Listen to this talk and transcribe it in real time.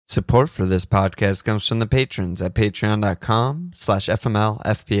Support for this podcast comes from the patrons at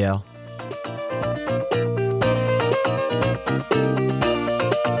patreon.com/FMLFPL.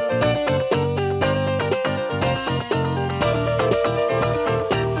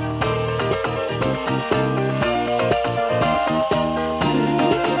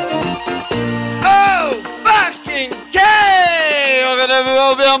 Oh, fucking K!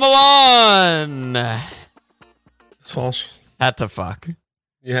 We'll be on the lawn. Swalsh. Had to fuck.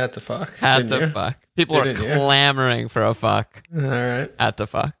 You had to fuck. Had to fuck. People are clamoring for a fuck. All right. Had to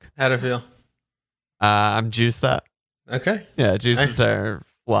fuck. How'd it feel? I'm juiced up. Okay. Yeah, juices are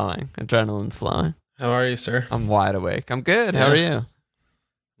flowing. Adrenaline's flowing. How are you, sir? I'm wide awake. I'm good. How are you? I'm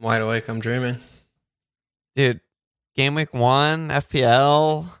wide awake. I'm dreaming. Dude, game week 1,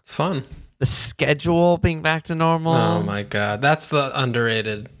 FPL. It's fun. The schedule being back to normal. Oh, my God. That's the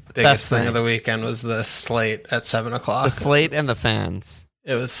underrated biggest thing of the weekend was the slate at 7 o'clock. The slate and the fans.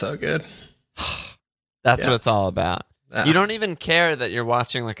 It was so good. That's what it's all about. Yeah. You don't even care that you're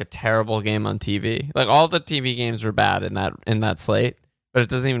watching like a terrible game on TV. Like all the TV games were bad in that slate, but it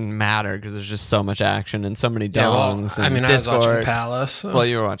doesn't even matter because there's just so much action and so many dongs. I Discord. was watching Palace. So. Well,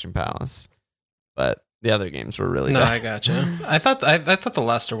 you were watching Palace, but the other games were really bad. I got you. I thought the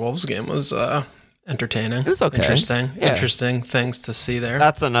Leicester Wolves game was entertaining. It was okay. Interesting things to see there.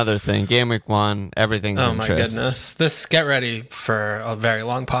 That's another thing. Game week 1, everything's oh my goodness. Get ready for a very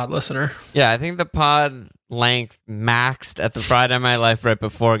long pod listener. Yeah, I think the pod length maxed at the Friday Night Life right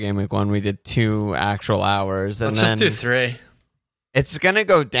before game week 1. We did 2 actual hours. And Let's just do 3. It's going to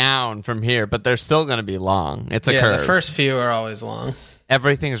go down from here, but they're still going to be long. It's a curve. The first few are always long.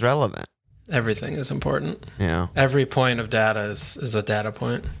 Everything's relevant. Everything is important. Yeah. Every point of data is a data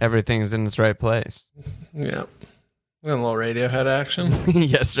point. Everything's in its right place. Yeah. A little Radiohead action.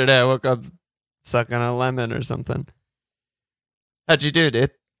 Yesterday I woke up sucking a lemon or something. How'd you do,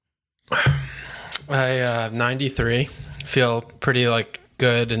 dude? I 93. Feel pretty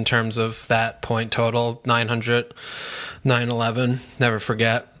good in terms of that point total. 900, 911. Never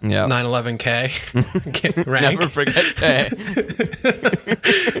forget. Yeah. 911K. Rank. Never forget K.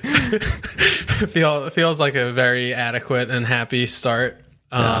 Feels like a very adequate and happy start.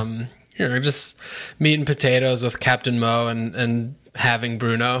 Just meat and potatoes with Captain Mo and having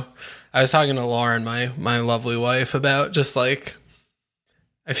Bruno. I was talking to Lauren, my lovely wife, about just I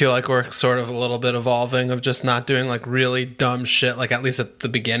feel like we're sort of a little bit evolving of just not doing really dumb shit, at least at the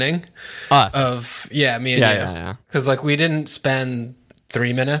beginning. Us. Me and you. Yeah. Because we didn't spend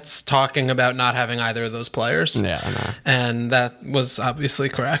 3 minutes talking about not having either of those players. Yeah, I know. And that was obviously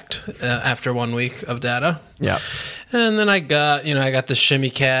correct after 1 week of data. Yeah. And then I got the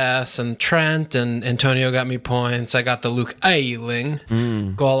Shimmy Cass and Trent, and Antonio got me points. I got the Luke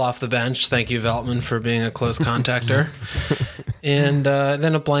Ayling goal off the bench. Thank you, Veltman, for being a close contactor. And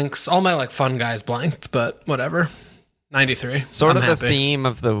then it blanks. All my fun guys blanked, but whatever. 93. Sort of happy. the theme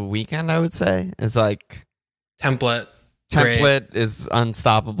of the weekend, I would say, is template. Template is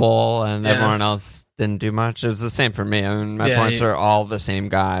unstoppable, and everyone else didn't do much. It's the same for me. I mean, my points are all the same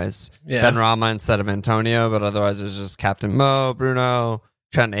guys. Yeah. Ben Rama instead of Antonio, but otherwise it's just Captain Mo, Bruno,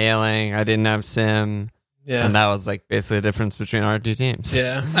 Trent Ayling. I didn't have Sim. Yeah. And that was basically the difference between our 2 teams.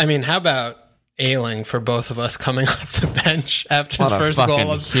 Yeah. I mean, how about Ayling for both of us coming off the bench after his first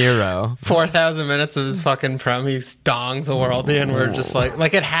goal of hero. 4,000 minutes of his fucking prom. He dongs a worldie, and we're just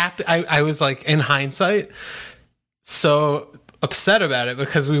it happened. I was in hindsight, so upset about it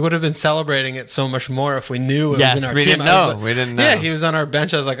because we would have been celebrating it so much more if we knew it was in our we team. Didn't know. We didn't know. Yeah, he was on our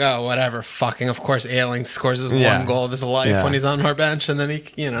bench. I was oh, whatever. Fucking, of course, Ayling scores his 1 goal of his life when he's on our bench, and then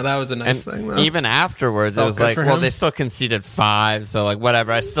that was a nice thing. Though. Even afterwards, it was they still conceded 5, so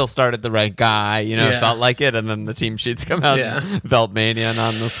whatever. I still started the right guy. It felt like it, and then the team sheets come out. Yeah. Veltmanian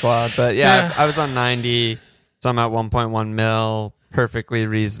on the squad, but I was on 90, so I'm at 1.1 mil. Perfectly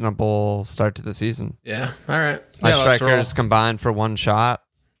reasonable start to the season. Yeah. All right. My strikers combined for 1 shot.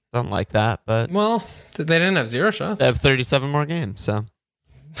 Don't like that, but they didn't have 0 shots. They have 37 more games. So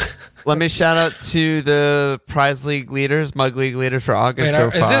let me shout out to the prize league leaders, mug league leaders for August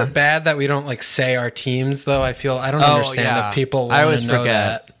so far. Is it bad that we don't say our teams though? I don't understand if people want to know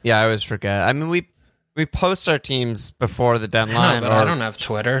that. Yeah, I always forget. I mean, we post our teams before the deadline. I don't have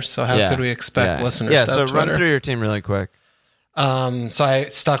Twitter, so how could we expect listeners to have Twitter? Run through your team really quick. So I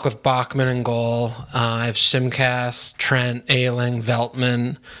stuck with Bachman in goal. I have Simcast, Trent, Ayling,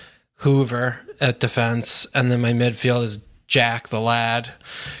 Veltman, Hoover at defense, and then my midfield is Jack the Lad,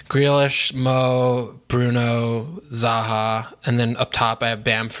 Grealish, Mo, Bruno, Zaha, and then up top I have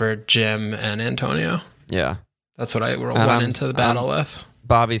Bamford, Jim, and Antonio. Yeah. That's what I went into the battle with.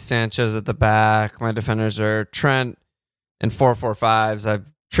 Bobby Sanchez at the back. My defenders are Trent in 4-4-5s.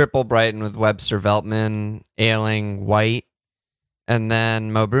 I've triple Brighton with Webster, Veltman, Ayling, White. And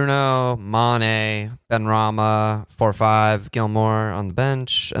then Mo Bruno, Mane, Benrahma, 4-5, Gilmore on the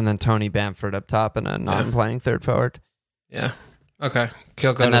bench, and then Tony Bamford up top and a non-playing third forward. Yeah. Okay.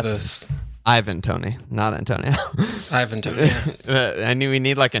 He'll go to this. Ivan Tony, not Antonio. Ivan Tony, yeah. I knew we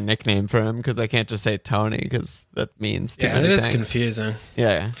need like a nickname for him because I can't just say Tony because that means too many things. It is confusing.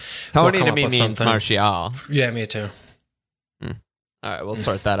 Yeah. Tony to me means Martial. Yeah, me too. All right, we'll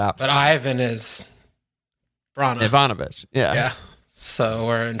sort that out. But Ivan is Brana. Ivanovic. Yeah. Yeah. So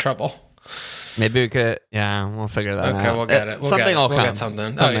we're in trouble. Maybe we could, we'll figure that out. Okay, we'll get it. Something will come. We'll get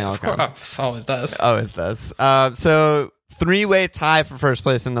something. Something will come. Always does. Always does. So 3-way tie for first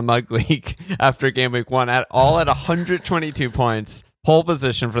place in the Mug League after game week 1, all at 122 points. Pole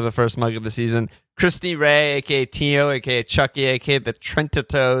position for the first mug of the season. Christy Ray, a.k.a. Tio, a.k.a. Chucky, a.k.a. the Trenta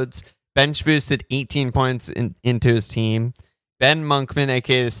Toads, bench boosted 18 points into his team. Ben Monkman,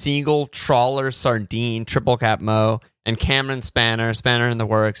 a.k.a. the Seagull, Trawler, Sardine, Triple Cap Mo, and Cameron Spanner in the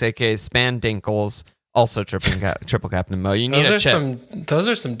works, a.k.a. Span Dinkles, also Triple Captain Mo. You need a chip. Those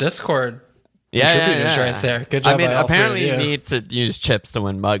are some Discord contributors right there. Good job. I mean, apparently you need to use chips to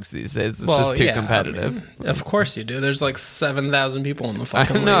win mugs these days. It's just too competitive. I mean, of course you do. There's like 7,000 people in the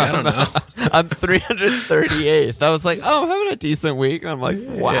fucking league. I don't know. I'm 338th. I was like, I'm having a decent week. And I'm like,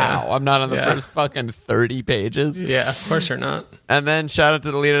 wow, I'm not on the first fucking 30 pages. Yeah, of course you're not. And then shout out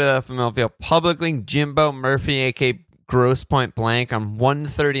to the leader of the FML Field Public League, Jimbo Murphy, a.k.a. Gross Point Blank. I'm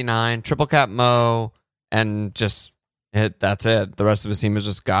 139, Triple Cap Mo, and just... that's it. The rest of his team is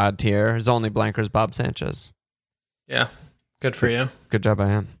just God tier. His only blanker is Bob Sanchez. Yeah. Good for you. Good job by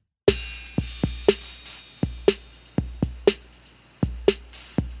him.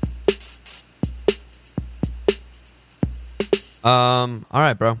 All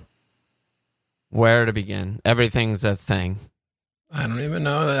right, bro. Where to begin? Everything's a thing. I don't even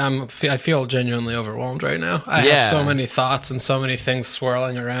know. I feel genuinely overwhelmed right now. I have so many thoughts and so many things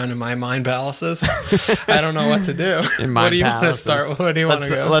swirling around in my mind palaces. I don't know what to do. What do you want to start? What do you want to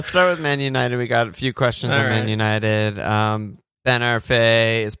go? Let's start with Man United. We got a few questions on Man United. Ben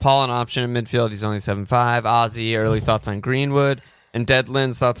Arfe, is Paul an option in midfield? He's only 7'5". Ozzy, early thoughts on Greenwood. And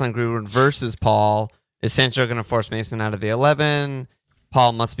Deadlin's thoughts on Greenwood versus Paul. Is Sancho going to force Mason out of the 11?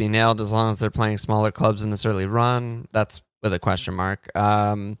 Paul must be nailed as long as they're playing smaller clubs in this early run. That's with a question mark.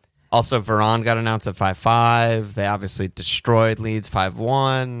 Also, Varane got announced at 5'5". They obviously destroyed Leeds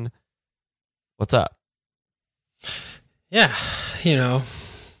 5-1. What's up? Yeah,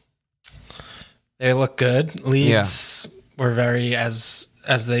 they look good. Leeds were very, as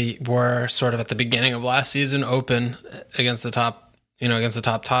they were sort of at the beginning of last season, open against the top. Against the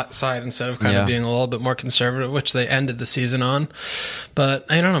top side instead of kind of being a little bit more conservative, which they ended the season on. But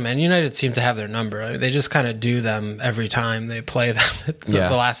I don't know, man. United seem to have their number. They just kind of do them every time they play them. The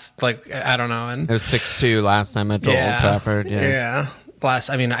last, I don't know. And it was 6-2 last time at Old Trafford. Yeah.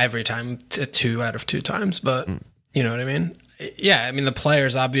 Every time, 2 out of 2 times. But you know what I mean? Yeah, I mean, the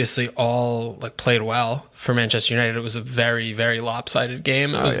players obviously all played well for Manchester United. It was a very, very lopsided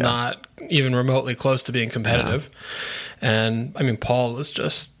game. It was not even remotely close to being competitive. And I mean, Paul was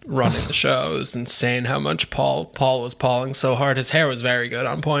just running the show. It was insane how much Paul was pawing so hard. His hair was very good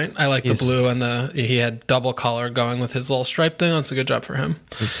on point. I like the blue and he had double color going with his little stripe thing. That's a good job for him.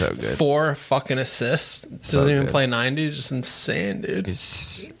 He's so good. 4 fucking assists. Doesn't even play 90s. Just insane, dude.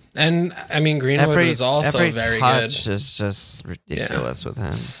 And I mean, Greenwood was also very good. Every touch is just ridiculous with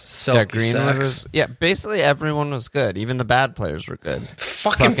him. Greenwood was. Yeah, basically everyone was good. Even the bad players were good.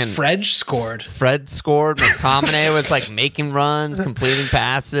 Fucking Fred scored. McTominay was making runs, completing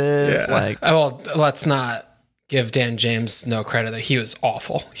passes. Let's not give Dan James no credit that he was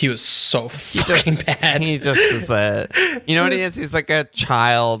awful. He was so fucking bad. He just is you know what he is? He's like a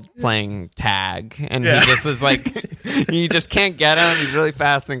child playing tag, and he just is you just can't get him. He's really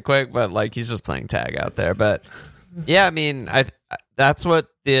fast and quick, but he's just playing tag out there. But yeah, I mean, that's what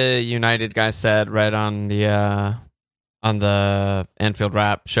the United guy said right on the Anfield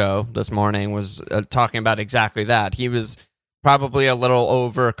Wrap show this morning, was talking about exactly that. He was probably a little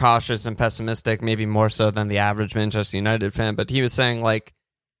overcautious and pessimistic, maybe more so than the average Manchester United fan, but he was saying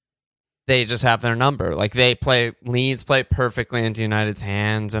they just have their number. Leeds play perfectly into United's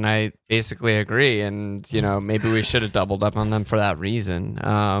hands, and I basically agree. And maybe we should have doubled up on them for that reason.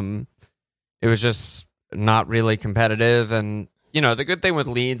 It was just not really competitive, and the good thing with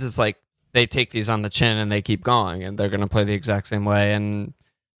Leeds is they take these on the chin and they keep going, and they're going to play the exact same way. And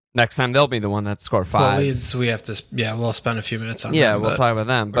next time they'll be the one that score 5. Well, Leeds, we have to. We'll spend a few minutes on. Yeah, we'll talk about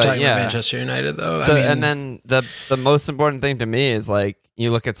them. We're talking about Manchester United, though. So, and then the most important thing to me is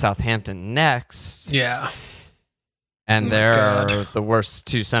you look at Southampton next. Yeah. And they're the worst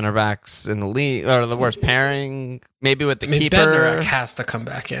two center backs in the league, or the worst pairing, maybe with the keeper. Bednarek has to come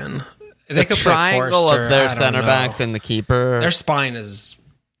back in. They could triangle play Forster, of their center backs and the keeper. Their spine is,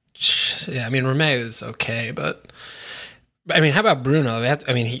 yeah. I mean, Romeo is okay, but I mean, how about Bruno?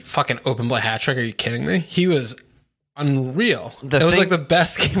 He fucking open play hat trick. Are you kidding me? He was unreal. It was like the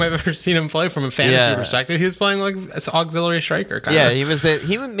best game I've ever seen him play from a fantasy perspective. He was playing like as auxiliary striker.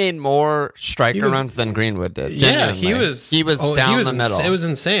 He made more striker runs than Greenwood did. Genuinely. He was down the middle. It was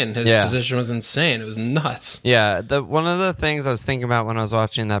insane. His position was insane. It was nuts. Yeah, one of the things I was thinking about when I was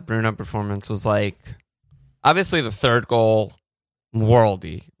watching that Bruno performance was like, obviously the third goal, world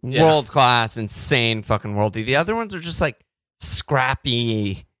class, insane fucking worldy. The other ones are just like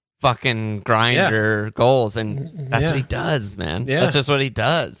scrappy fucking grinder goals, and that's what he does, man. That's just what he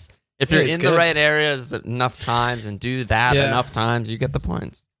does. If you're in the right areas enough times and do that enough times, you get the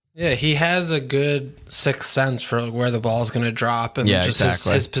points. Yeah, he has a good sixth sense for where the ball's going to drop, and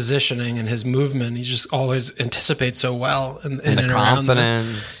his positioning and his movement. He just always anticipates so well in and the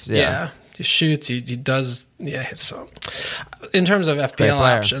confidence. He shoots. He does. Yeah. So, in terms of FPL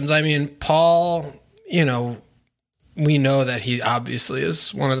options, I mean, Paul. We know that he obviously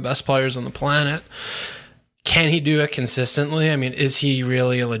is one of the best players on the planet. Can he do it consistently? I mean, is he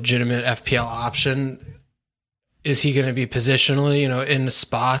really a legitimate FPL option? Is he going to be positionally, in the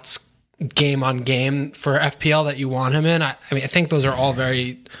spots, game on game for FPL that you want him in? I think those are all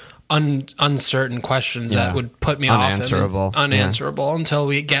very uncertain questions that would put me unanswerable until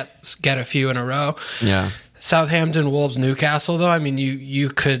we get a few in a row. Yeah. Southampton, Wolves, Newcastle, though, I mean, you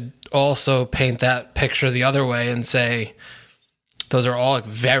could also paint that picture the other way and say those are all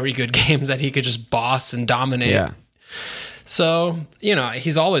very good games that he could just boss and dominate. Yeah. So,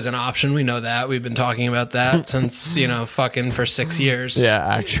 he's always an option. We know that. We've been talking about that since, fucking for 6 years. Yeah,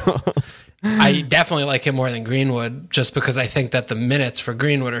 actually. I definitely like him more than Greenwood, just because I think that the minutes for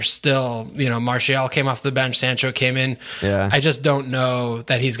Greenwood are still, Martial came off the bench, Sancho came in. Yeah. I just don't know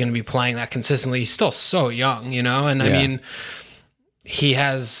that he's going to be playing that consistently. He's still so young, and I mean, he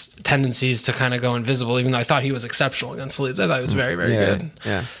has tendencies to kind of go invisible, even though I thought he was exceptional against Leeds. I thought he was very, very good.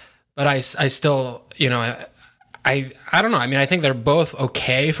 Yeah. But I still, I don't know. I mean, I think they're both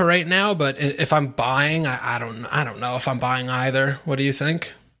okay for right now, but if I'm buying, I don't know if I'm buying either. What do you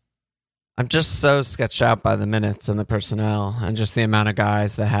think? I'm just so sketched out by the minutes and the personnel and just the amount of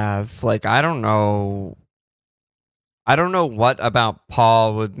guys that have, like, I don't know what about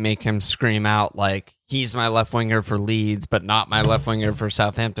Paul would make him scream out like he's my left winger for Leeds, but not my left winger for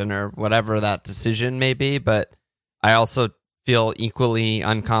Southampton, or whatever that decision may be. But I also feel equally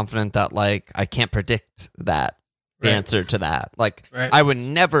unconfident that, like, I can't predict that. The answer to that. Like, I would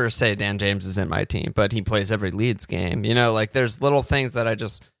never say Dan James is in my team, but he plays every Leeds game. Like, there's little things that I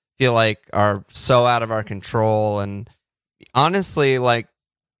just feel like are so out of our control. And honestly, like,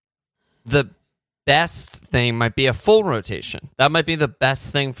 the best thing might be a full rotation. That might be the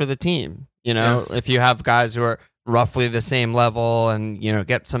best thing for the team. If you have guys who are roughly the same level and,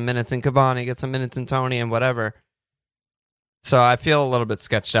 get some minutes in Cavani, get some minutes in Tony and whatever. So I feel a little bit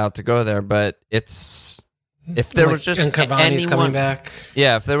sketched out to go there, but if there was just Cavani's coming back.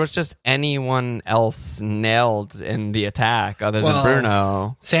 Yeah, if there was just anyone else nailed in the attack other than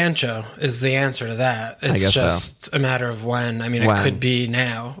Bruno. Sancho is the answer to that. It's just a matter of when. I mean, it could be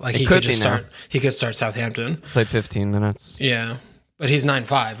now. Like, he could just start. He could start Southampton. Played 15 minutes. Yeah. But he's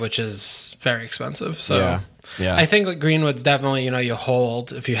 9.5, which is very expensive. So yeah. I think that Greenwood's definitely, you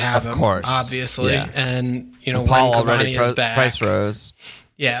hold if you have him, obviously. Yeah. And, when Cavani is back. Price rose.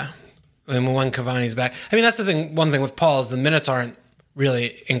 Yeah. I mean, when Cavani's back. I mean, that's the thing. One thing with Paul is the minutes aren't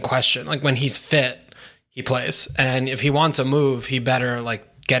really in question. Like, when he's fit, he plays. And if he wants a move, he better, like,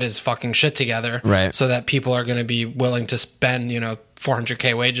 get his fucking shit together. Right. So that people are going to be willing to spend,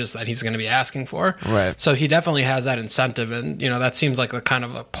 $400K wages that he's going to be asking for. Right. So he definitely has that incentive. And, that seems like the kind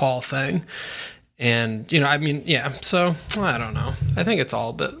of a Paul thing. And, I mean, yeah. So, I don't know. I think it's all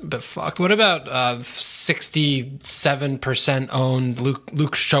a bit fucked. What about 67% owned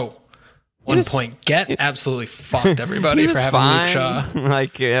Luke Shaw? One point. Absolutely fucked everybody for having Luke Shaw.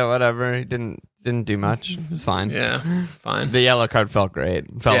 Like, whatever. He didn't do much. It was fine. Yeah, fine. The yellow card felt great.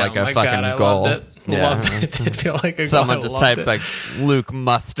 Felt like a fucking goal. Loved it. It did feel like a Someone goal. just typed like Luke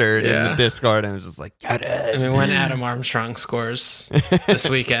Mustard in the Discord and was just like, get it. I mean, when Adam Armstrong scores this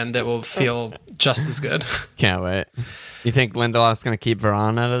weekend, it will feel just as good. Can't wait. You think Lindelof's going to keep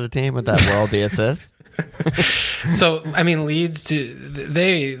Varane out of the team with that worldy assist? So, I mean, Leeds,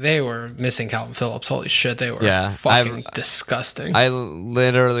 they were missing Calvin Phillips. Holy shit, they were fucking disgusting. I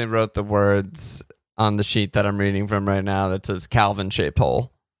literally wrote the words on the sheet that I'm reading from right now that says Calvin shape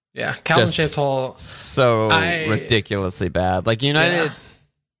hole. Yeah, Calvin-shaped hole. So ridiculously bad. Like United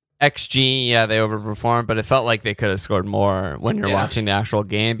XG, they overperformed, but it felt like they could have scored more when you're watching the actual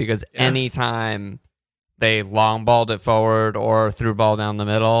game, because anytime they long balled it forward or threw ball down the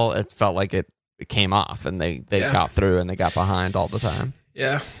middle, it felt like it came off and they got through and they got behind all the time.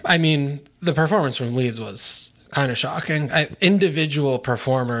 Yeah. I mean, the performance from Leeds was kind of shocking. Individual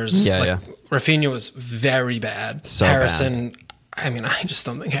performers, Rafinha was very bad. So Harrison, bad. I mean, I just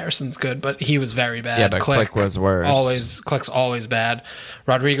don't think Harrison's good, but he was very bad. Yeah, but Click was worse. Click's always bad.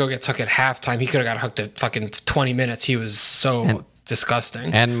 Rodrigo gets hooked at halftime. He could have got hooked at fucking 20 minutes. He was so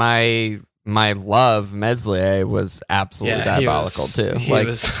disgusting. And my love, Meslier, was absolutely diabolical too.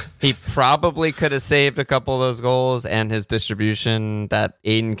 He probably could have saved a couple of those goals, and his distribution that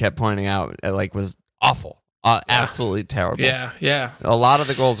Aiden kept pointing out was awful. Absolutely terrible. Yeah. A lot of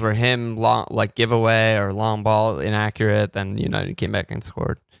the goals were him giveaway or long ball inaccurate. Then United came back and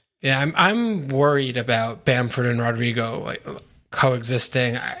scored. Yeah, I'm worried about Bamford and Rodrigo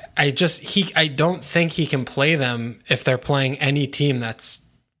coexisting. I don't think he can play them if they're playing any team that's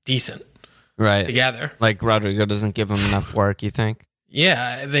decent. Right. Together. Like Rodrigo doesn't give him enough work, you think?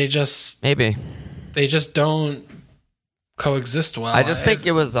 Yeah, they just don't coexist well. I just think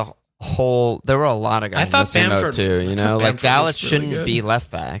it was there were a lot of guys missing though too, Dallas shouldn't be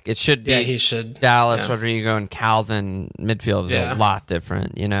left back. It should be he should. Dallas, Rodrigo, and Calvin. Midfield is a lot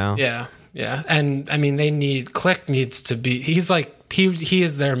different, Yeah. And I mean Click needs to be, he's like he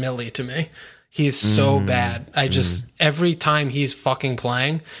is their Millie to me. He's so bad. Every time he's fucking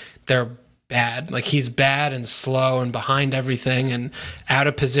playing, they're bad. Like, he's bad and slow and behind everything and out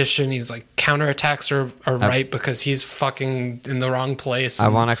of position. He's like, counterattacks are right because he's fucking in the wrong place. I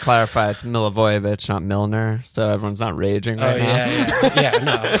want to clarify, it's Milivojevic, not Milner, so everyone's not raging right now.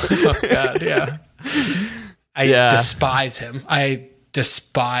 No. Oh, God, yeah. I despise him. I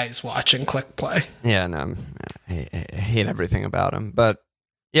despise watching Click play. Yeah, no, I hate everything about him. But,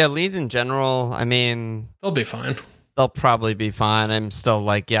 yeah, Leeds in general, I mean... They'll be fine. They'll probably be fine. I'm still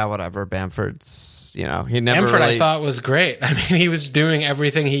like, whatever. Bamford's, he never Bamford, I thought, was great. I mean, he was doing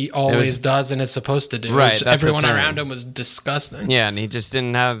everything he always does and is supposed to do. Right. Everyone around him was disgusting. Yeah, and he just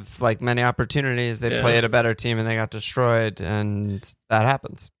didn't have, many opportunities. They played a better team and they got destroyed, and that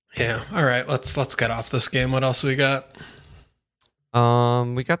happens. Yeah. All right, let's get off this game. What else we got?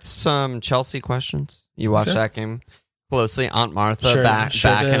 We got some Chelsea questions. You watched that game closely. Aunt Martha back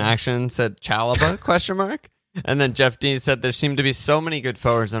in action said Chalobah ? And then Jeff Dean said there seem to be so many good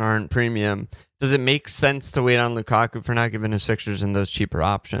forwards that aren't premium. Does it make sense to wait on Lukaku for not giving his fixtures and those cheaper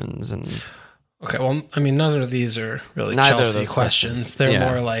options? And okay, well, I mean, none of these are really Chelsea questions. They're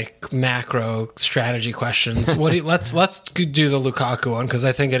more like macro strategy questions. Let's do the Lukaku one, because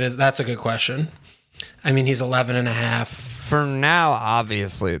I think that's a good question. I mean, he's 11.5. For now,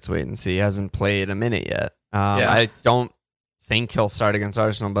 obviously, it's wait and see. He hasn't played a minute yet. I don't think he'll start against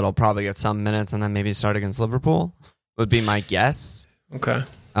Arsenal, but he'll probably get some minutes and then maybe start against Liverpool, would be my guess. Okay.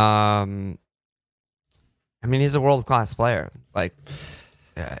 I mean, he's a world-class player.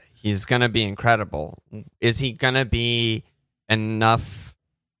 He's going to be incredible. Is he going to be enough?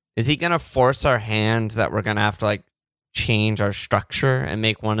 Is he going to force our hand that we're going to have to change our structure and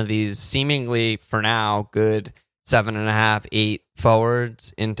make one of these seemingly, for now, good 7.5, 8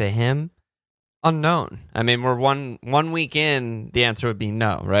 forwards into him? Unknown. I mean, we're one week in, the answer would be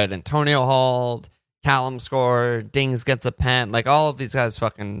no, right? Antonio hauled, Callum scored, Dings gets a pen. All of these guys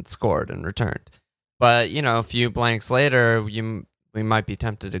fucking scored and returned. But, a few blanks later, we might be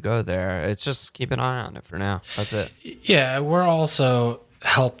tempted to go there. It's just keep an eye on it for now. That's it. Yeah, we're also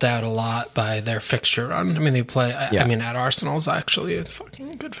helped out a lot by their fixture run. I mean, they play, I mean, at Arsenal's actually a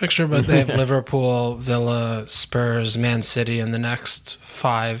fucking good fixture, but they have Liverpool, Villa, Spurs, Man City in the next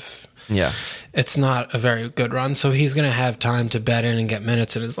 5. Yeah. It's not a very good run, so he's going to have time to bet in and get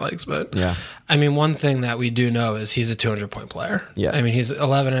minutes in his legs. But, I mean, one thing that we do know is he's a 200-point player. Yeah. I mean, he's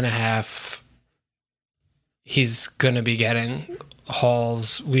 11.5. He's going to be getting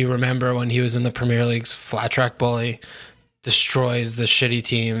hauls. We remember when he was in the Premier League's flat track bully, destroys the shitty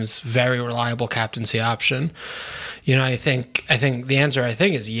teams, very reliable captaincy option. I think the answer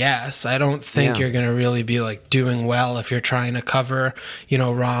is yes. I don't think you're going to really be doing well if you're trying to cover,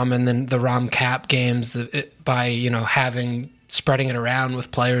 ROM and then the ROM cap games by, spreading it around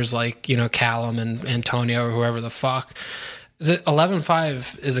with players like, Callum and Antonio or whoever the fuck.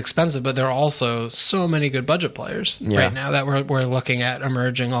 11.5 is expensive, but there are also so many good budget players right now that we're looking at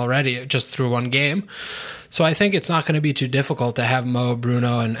emerging already just through one game. So I think it's not going to be too difficult to have Mo,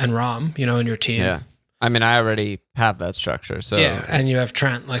 Bruno, and Rom, in your team. Yeah. I mean, I already have that structure. So yeah, and you have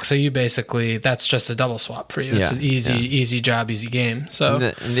Trent. Like, so you basically, that's just a double swap for you. It's an easy job, easy game. So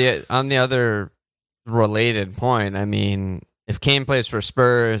on the other related point, I mean, if Kane plays for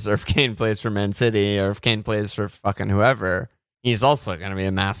Spurs, or if Kane plays for Man City, or if Kane plays for fucking whoever, he's also going to be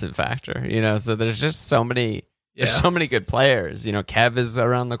a massive factor. You know, so there's just so many. There's so many good players. You know, Kev is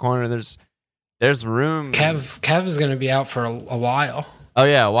around the corner. There's room. Kev is going to be out for a while. Oh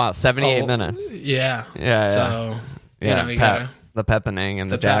yeah, wow, 78 minutes. Yeah. So you know, you gotta, the Peppening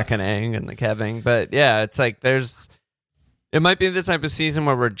and the Jackening and the Keving, but yeah, it's like it might be the type of season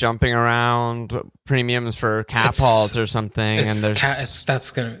where we're jumping around premiums for cap hauls or something, and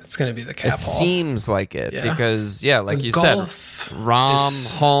it's gonna be the cap haul. It seems like it because like the you said, Rom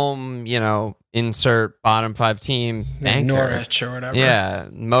home, you know, insert bottom 5 team, banker. Norwich or whatever. Yeah,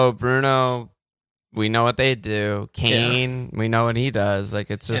 Mo, Bruno. We know what they do. Kane, we know what he does.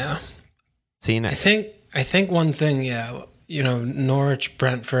 Like, it's just seen it. I think one thing, you know, Norwich,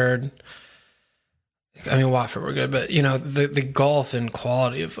 Brentford. I mean, Watford were good, but you know, the gulf in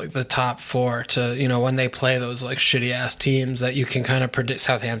quality of like the top 4 to, you know, when they play those like shitty ass teams that you can kind of predict.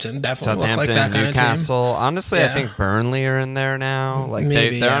 Southampton definitely look like that kind Newcastle. of team. Honestly, I think Burnley are in there now. Like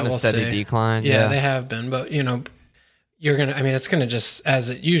they're on a steady decline. Yeah, they have been, but you know. It's going to just,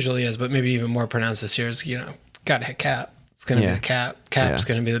 as it usually is, but maybe even more pronounced this year is, you know, got to hit cap. It's going to be the cap. Cap's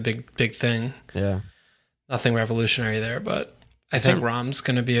going to be the big thing. Yeah. Nothing revolutionary there, but I think Rom's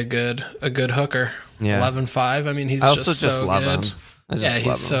going to be a good hooker. Yeah. 11-5. I mean, he's just love good. Him.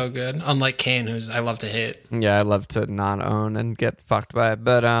 He's so good. Unlike Kane, who's I love to hate. Yeah, I love to not own and get fucked by it.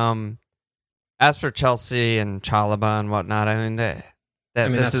 But as for Chelsea and Chalobah and whatnot, I mean,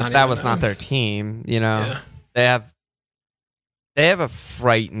 that was not their team. You know, They have a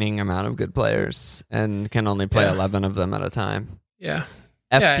frightening amount of good players and can only play 11 of them at a time. Yeah.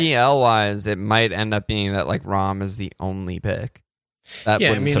 FPL-wise, it might end up being that like Rom is the only pick. That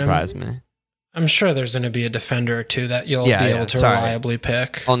wouldn't surprise me. I'm sure there's going to be a defender or two that you'll be able to reliably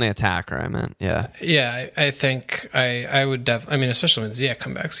pick. Only attacker, I meant. Yeah. Yeah, I think I would definitely. I mean, especially when Ziyech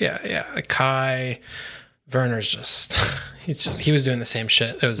comebacks. Yeah. Like Kai, Werner's just he was doing the same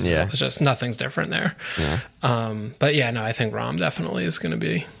shit. It was just nothing's different there. Yeah. But I think Rom definitely is going to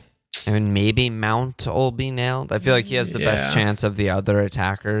be. I mean, maybe Mount will be nailed. I feel like he has the best chance of the other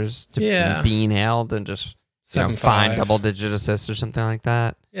attackers to be nailed and just find double-digit assists or something like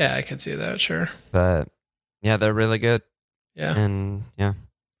that. Yeah, I could see that, sure. But yeah, they're really good. Yeah. And yeah.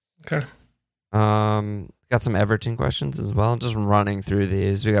 Okay. Got some Everton questions as well. Just running through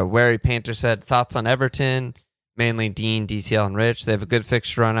these. We got Wary Painter said, thoughts on Everton? Mainly Dean, DCL, and Rich. They have a good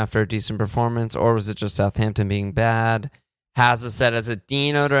fixture run after a decent performance, or was it just Southampton being bad? Hazza said, as a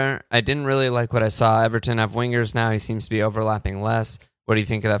Dean owner, I didn't really like what I saw. Everton have wingers now. He seems to be overlapping less. What do you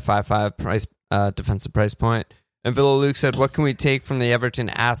think of that 5.5 price defensive price point? And Villa Luke said, what can we take from the Everton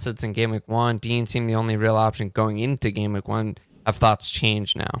assets in Game Week 1? Dean seemed the only real option going into Game Week 1. Have thoughts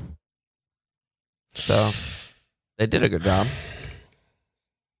changed now? So they did a good job.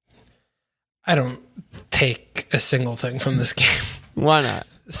 I don't take a single thing from this game. Why not?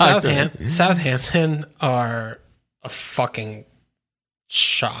 Southampton are a fucking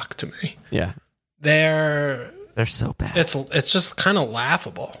shock to me. Yeah. They're so bad. It's just kind of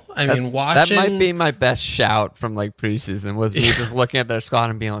laughable. I mean, watching... That might be my best shout from like preseason was me just looking at their squad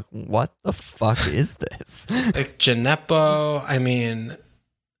and being like, what the fuck is this? Like Gineppo, I mean...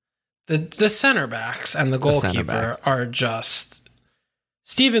 The center backs and the goalkeeper are just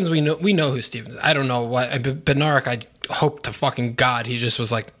Stevens. We know who Stevens is. I don't know what Bednarik. I hope to fucking God he just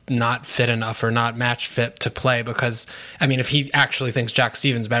was like not fit enough or not match fit to play, because I mean if he actually thinks Jack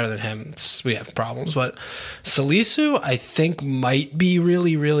Stevens better than him, we have problems. But Salisu I think might be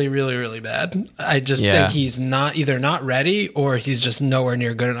really really really really bad. I just think he's either not ready or he's just nowhere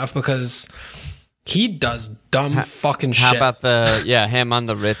near good enough, because he does dumb fucking shit. How about him on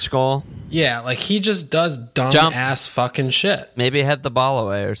the Rich goal? Yeah, like he just does dumb ass fucking shit. Maybe head the ball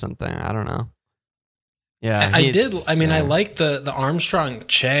away or something. I don't know. Yeah, I like the Armstrong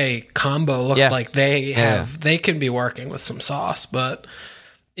Che combo. Looked like they can be working with some sauce, but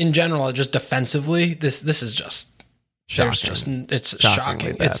in general, just defensively, this is just shocking. It's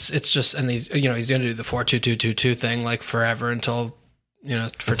shocking. It's just, and he's going to do the 4-2-2-2-2 thing like forever until.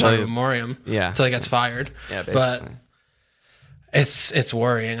 For time of memoriam, until he gets fired. Yeah, basically. But it's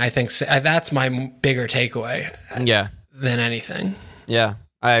worrying. I think that's my bigger takeaway. Than anything. Yeah,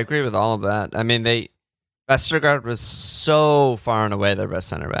 I agree with all of that. I mean, Vestergaard was so far and away their best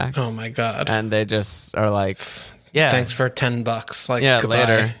center back. Oh my God! And they just are like, thanks for $10. Like, goodbye.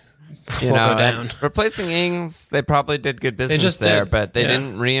 Later. You know, go down. Replacing Ings, they probably did good business there, but they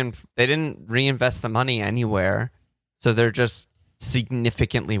didn't reinvest the money anywhere, so they're just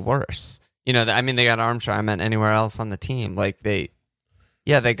significantly worse. You know, I mean, they got Armstrong. I meant anywhere else on the team. Like they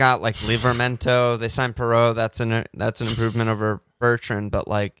got like Livramento. They signed Perreault. That's an improvement over Bertrand. But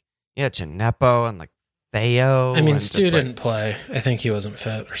like, Gineppo and like Theo. I mean, Stu didn't play. I think he wasn't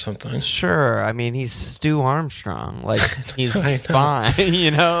fit or something. Sure. I mean, he's Stu Armstrong. Like he's fine. You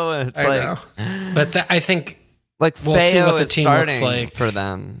know, it's know. But I think like we'll Theo is starting like for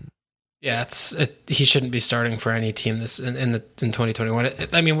them. Yeah, he shouldn't be starting for any team in 2021.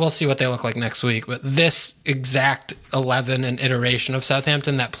 I mean, we'll see what they look like next week, but this exact 11 and iteration of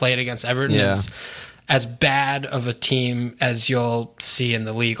Southampton that played against Everton is as bad of a team as you'll see in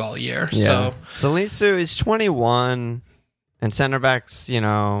the league all year. Yeah. So Salisu is 21, and center backs, I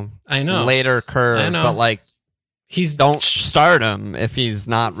know later curve, but like don't start him if he's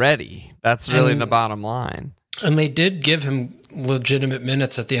not ready. That's really the bottom line. And they did give him legitimate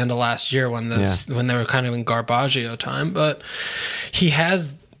minutes at the end of last year when they were kind of in Garbaggio time, but he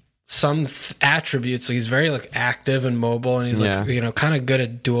has some attributes. He's very like active and mobile, and he's like kind of good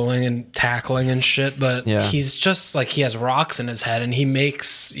at dueling and tackling and shit. But he's just like he has rocks in his head, and he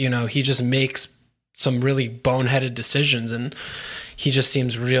makes he just makes some really boneheaded decisions, and he just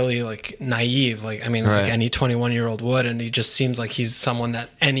seems really like naive. Like like any 21-year-old would, and he just seems like he's someone that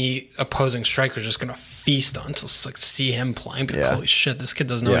any opposing striker is just gonna feast on to like see him playing. Be like, holy shit, this kid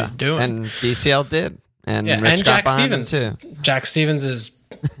doesn't know what he's doing. And DCL did, and Rich and got Jack Stevens too. Jack Stevens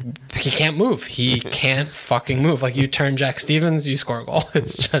he can't move. He can't fucking move. Like you turn Jack Stevens, you score a goal.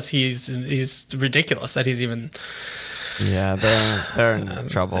 It's just he's ridiculous that he's even. Yeah, they're in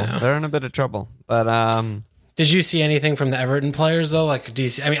trouble. Yeah. They're in a bit of trouble, but Did you see anything from the Everton players though? Like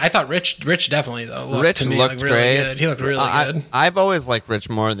DC? I mean, I thought Rich definitely though. Rich looked really great. Good. He looked really good. I've always liked Rich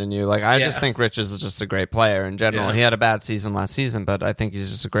more than you. Like I just think Rich is just a great player in general. Yeah. He had a bad season last season, but I think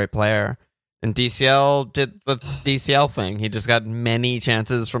he's just a great player. And DCL did the DCL thing. He just got many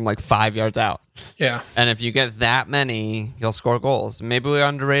chances from like 5 yards out. Yeah. And if you get that many, he'll score goals. Maybe we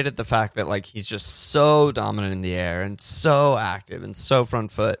underrated the fact that like he's just so dominant in the air and so active and so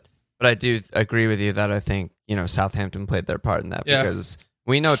front foot. But I do agree with you that I think, Southampton played their part in that because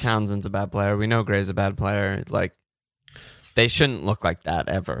we know Townsend's a bad player. We know Gray's a bad player. Like, they shouldn't look like that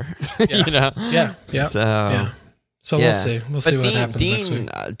ever. Yeah. Yeah. So we'll see. We'll see what happens next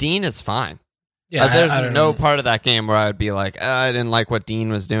week. Dean is fine. Yeah, there's no part of that game where I would be like, I didn't like what Dean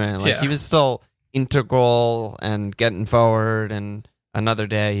was doing. Like, he was still integral and getting forward, and another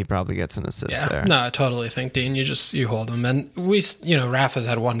day he probably gets an assist there. No, I totally think Dean, you hold him. And Rafa's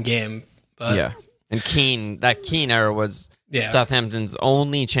had one game. But and that Keane era was Southampton's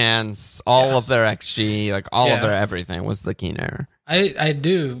only chance. All of their XG, like all of their everything was the Keane era. I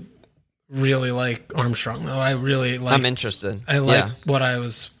do really like Armstrong though. I really like. I'm interested. I like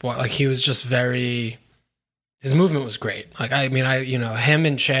he was just very. His movement was great. Like him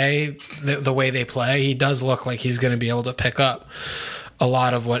and Che, the way they play, he does look like he's going to be able to pick up a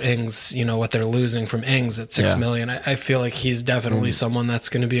lot of what Ings, what they're losing from Ings at $6 million. I feel like he's definitely someone that's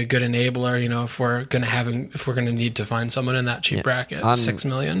going to be a good enabler. If we're going to need to find someone in that cheap bracket, $6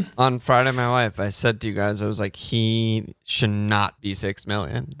 million. On Friday Night Live, I said to you guys, I was like, he should not be $6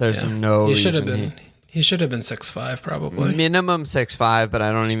 million. There's no reason. He should have been 6'5", probably. Minimum 6'5", but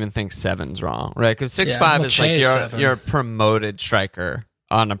I don't even think 7's wrong, right? Because 6'5" is like you're a promoted striker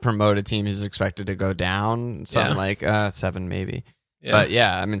on a promoted team who's expected to go down. So I'm like 7 maybe.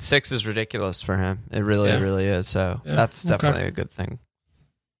 Yeah. But 6 is ridiculous for him. It really is. So that's definitely a good thing.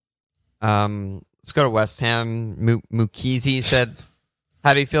 Let's go to West Ham. Mukizi said,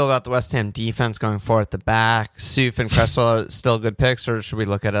 how do you feel about the West Ham defense going forward at the back? Souf and Cresswell are still good picks, or should we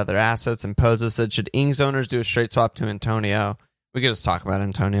look at other assets? And Pozo said, should Ings owners do a straight swap to Antonio? We could just talk about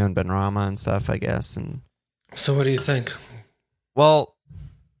Antonio and Benrahma and stuff, I guess. And so what do you think? Well,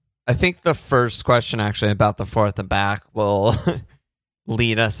 I think the first question actually about the four at the back will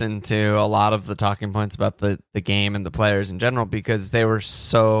lead us into a lot of the talking points about the game and the players in general, because they were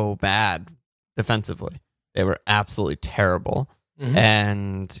so bad defensively. They were absolutely terrible. Mm-hmm.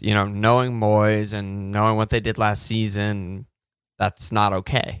 And, knowing Moyes and knowing what they did last season, that's not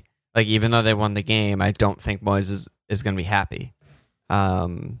okay. Like, even though they won the game, I don't think Moyes is going to be happy.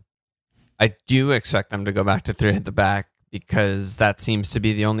 I do expect them to go back to 3 at the back, because that seems to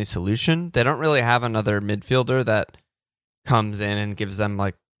be the only solution. They don't really have another midfielder that comes in and gives them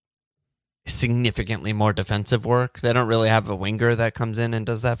like significantly more defensive work. They don't really have a winger that comes in and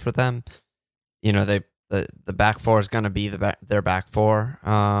does that for them. The back four is going to be their back four.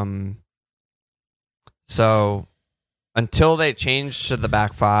 So until they change to the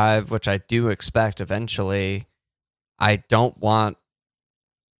back five, which I do expect eventually, I don't want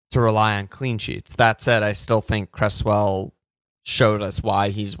to rely on clean sheets. That said, I still think Cresswell showed us why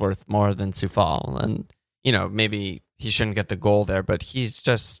he's worth more than Soufal. And, maybe he shouldn't get the goal there, but he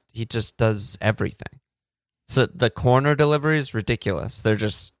just does everything. So the corner delivery is ridiculous. They're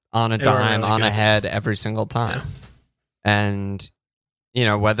just on a dime, really on a head every single time. Yeah. And,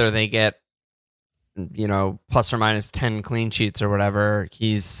 whether they get, plus or minus 10 clean sheets or whatever,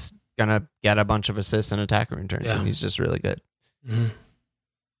 he's going to get a bunch of assists and attacking returns, and he's just really good. Mm-hmm.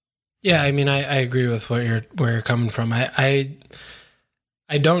 Yeah, I mean, I agree with where you're coming from. I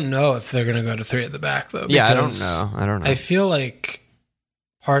don't know if they're going to go to 3 at the back, though. Yeah, I don't know. I feel like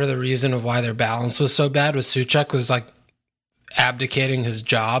part of the reason of why their balance was so bad with Souček was like abdicating his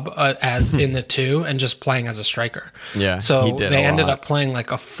job as in the 2 and just playing as a striker. Yeah, so they ended up playing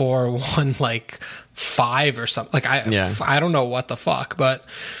like a 4-1 like 5 or something. Like I don't know what the fuck, but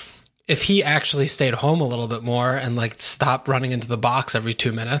if he actually stayed home a little bit more and like stopped running into the box every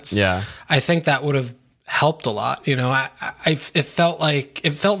 2 minutes, I think that would have helped a lot. It felt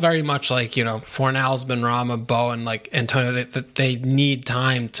very much like, Fornals, Benrahma, Bowen, like Antonio, that they need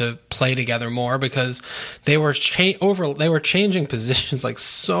time to play together more because they were changing positions like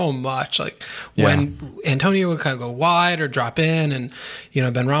so much. Like when Antonio would kind of go wide or drop in, and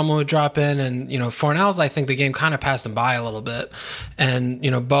Benrahma would drop in, and Fornals, I think the game kind of passed him by a little bit, and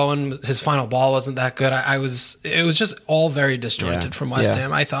Bowen, his final ball wasn't that good. It was just all very disjointed from West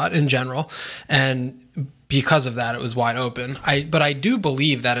Ham, I thought, in general, and because of that, it was wide open. But I do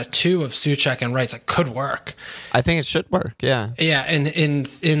believe that a 2 of Souček and Rice could work. I think it should work, yeah. Yeah, and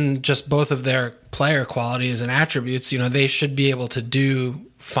in just both of their player qualities and attributes, they should be able to do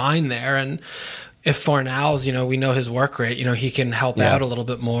fine there. And if Fornals, we know his work rate, he can help out a little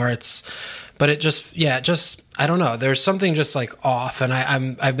bit more. But it just I don't know. There's something just like off, and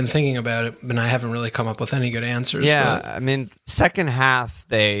I've been thinking about it, and I haven't really come up with any good answers. Yeah, I mean, second half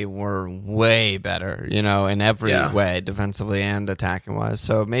they were way better, in every way, defensively and attacking wise.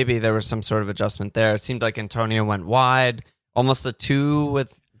 So maybe there was some sort of adjustment there. It seemed like Antonio went wide, almost a 2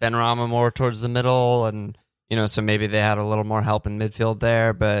 with Benrahma more towards the middle, and so maybe they had a little more help in midfield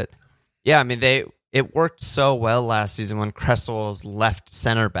there. But yeah, I mean, it worked so well last season when Cresswell was left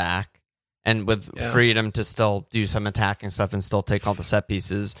center back. And with freedom to still do some attacking stuff and still take all the set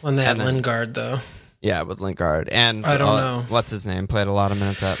pieces. When they had Lingard, though. Yeah, with Lingard. And I don't know. What's his name? Played a lot of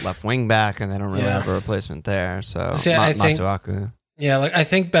minutes at left wing back, and they don't really have a replacement there. So, I think, Masuaku. Yeah, I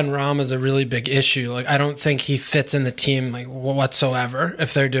think Benrahma is a really big issue. I don't think he fits in the team whatsoever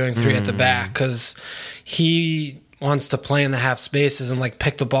if they're doing 3 at the back, because he wants to play in the half spaces and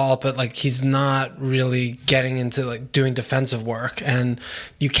pick the ball up, but he's not really getting into doing defensive work, and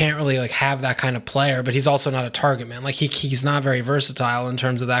you can't really have that kind of player. But he's also not a target man. He's not very versatile in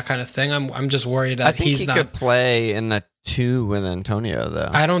terms of that kind of thing. I'm just worried that he could play in a 2 with Antonio, though.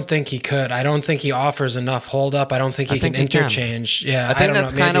 I don't think he could. I don't think he offers enough hold up. I don't think he can interchange. Yeah, I think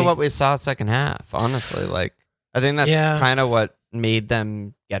that's kind of what we saw second half. Honestly, I think that's kind of what made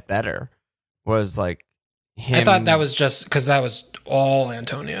them get better. Was him. I thought that was just because that was all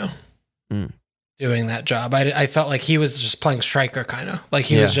Antonio doing that job. I felt like he was just playing striker, kind of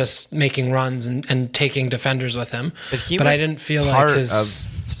he was just making runs and taking defenders with him. But I didn't feel like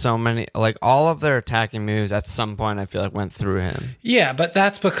his so many all of their attacking moves at some point I feel went through him. Yeah, but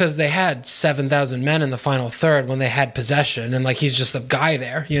that's because they had 7,000 men in the final third when they had possession, and he's just a guy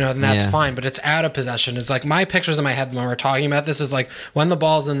there, and that's fine. But it's out of possession. It's my pictures in my head when we're talking about this is when the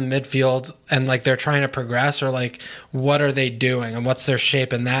ball's in the midfield and they're trying to progress, or what are they doing and what's their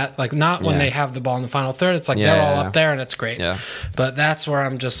shape in that, not when they have the ball in the final third. It's they're all up there and it's great. Yeah. But that's where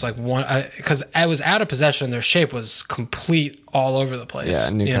I'm just because I was out of possession. Their shape was complete all over the place.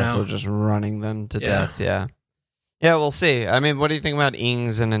 Yeah, Newcastle just running them to death. Yeah. Yeah, we'll see. I mean, what do you think about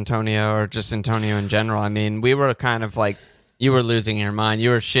Ings and Antonio, or just Antonio in general? I mean, we were kind of you were losing your mind.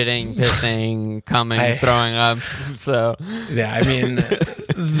 You were shitting, pissing, coming, throwing up. So yeah, I mean,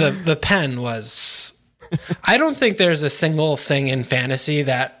 the pen was. I don't think there's a single thing in fantasy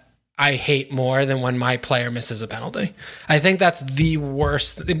that I hate more than when my player misses a penalty. I think that's the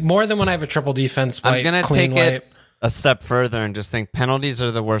worst. More than when I have a triple defense. I'm gonna take it a step further and just think penalties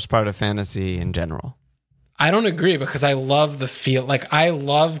are the worst part of fantasy in general. I don't agree, because I love the feel. I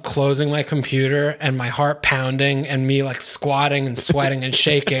love closing my computer and my heart pounding and me squatting and sweating and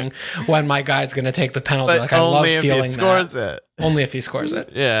shaking when my guy's going to take the penalty. But I love feeling that. Only if he scores it. Only if he scores it.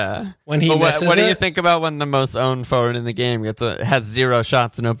 Yeah. When he misses what do you think about when the most owned forward in the game has 0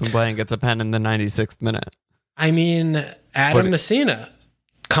 shots in open play and gets a pen in the 96th minute? I mean, Adam Messina.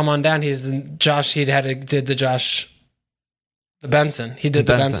 Come on down. He's Josh. Did the Josh The Benson. He did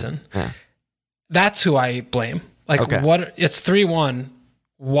the Benson. Yeah. That's who I blame. Like, what? It's 3-1.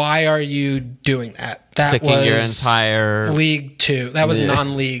 Why are you doing that? That Sticking was your entire League 2. That was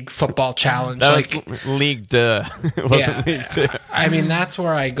non-league football challenge. That was League 2. It wasn't League 2. I mean, that's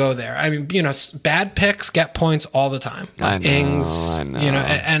where I go there. I mean, bad picks get points all the time. I know.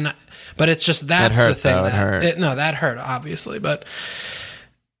 Ings, but it's just that's hurt, the thing. Though, that hurt obviously, but.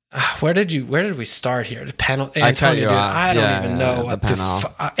 Where did we start here? The penalty. Antonio, I don't even know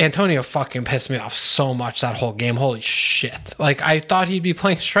what Antonio fucking pissed me off so much that whole game. Holy shit! Like, I thought he'd be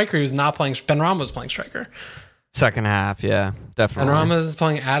playing striker. He was not playing. Benrahma was playing striker. Second half, yeah, definitely. Benrahma is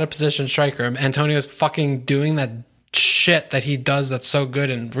playing out of position striker. Antonio's fucking doing that shit that he does that's so good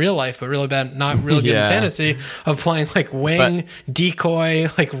in real life, but really bad, not really good in fantasy, of playing like wing, decoy,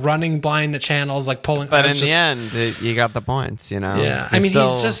 like running blind to channels, like pulling. But in the end, you got the points, Yeah, I mean,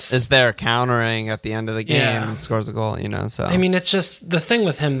 he's just is there countering at the end of the game and scores a goal, So I mean, it's just the thing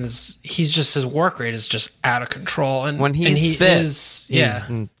with him is his work rate is just out of control, and when he's fit, he's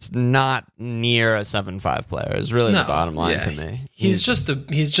not near a 7-5 player. Is really the bottom line to me. He's just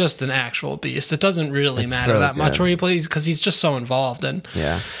an actual beast. It doesn't really matter that much where he plays because he's just so involved, and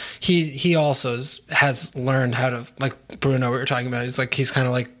he also has learned how to, like Bruno we were talking about. He's kind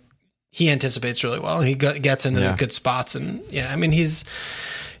of like he anticipates really well. He gets into good spots, and I mean he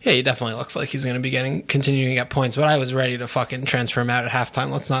definitely looks like he's going to be continuing to get points. But I was ready to fucking transfer him out at halftime.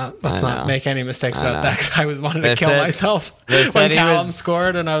 Let's not make any mistakes about that. 'Cause I wanted to kill myself when Callum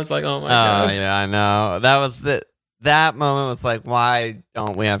scored, and I was like, oh my god. Oh yeah, I know. That moment was like, why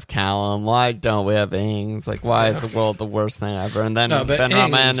don't we have Callum? Why don't we have Ings? Like, why is the world the worst thing ever? And then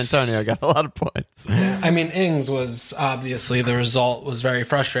Benrahma and Antonio got a lot of points. Yeah. I mean, Ings was obviously the result was very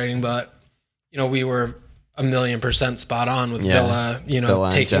frustrating, but we were 1,000,000% spot on with Villa.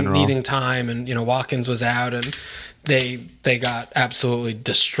 Villa needing time, and Watkins was out, and they got absolutely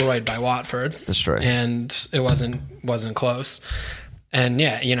destroyed by Watford. And it wasn't close. And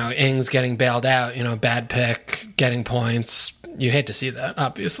Ings getting bailed out, bad pick, getting points. You hate to see that,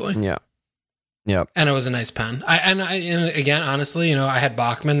 obviously. Yeah. Yep. And it was a nice pen. And again, honestly, I had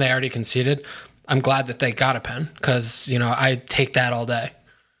Bachmann. They already conceded. I'm glad that they got a pen because, I take that all day.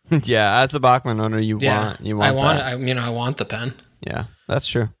 Yeah, as a Bachmann owner, you want I want the pen. Yeah, that's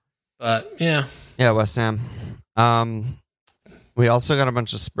true. But yeah. Yeah, West Ham. We also got a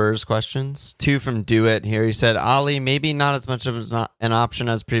bunch of Spurs questions. 2 from Do It here. He said, Ali, maybe not as much of an option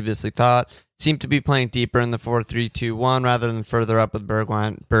as previously thought. Seemed to be playing deeper in the 4-3-2-1 rather than further up with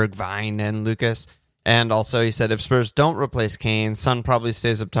Bergwijn and Lucas. And also he said, if Spurs don't replace Kane, Son probably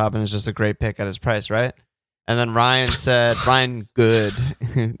stays up top and is just a great pick at his price, right? And then Ryan said, Ryan Good,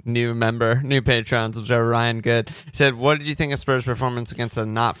 new Patreon subscriber, Ryan Good, said, what did you think of Spurs' performance against a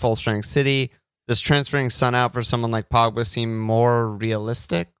not full-strength City? Does transferring Son out for someone like Pogba seem more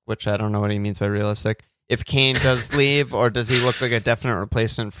realistic? Which I don't know what he means by realistic. If Kane does leave, or does he look like a definite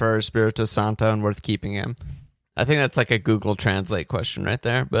replacement for Espirito Santo and worth keeping him? I think that's like a Google Translate question right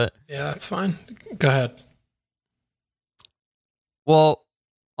there. But yeah, that's fine. Go ahead. Well,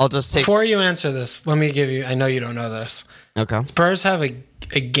 I'll just take... Before you answer this, let me give you... I know you don't know this. Okay. Spurs have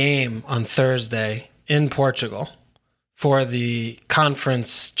a game on Thursday in Portugal for the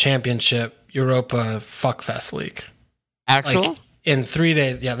Conference Championship Europa Fuckfest League. Actual? In 3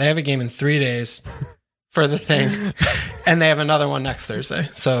 days. Yeah, they have a game in 3 days for the thing. And they have another one next Thursday.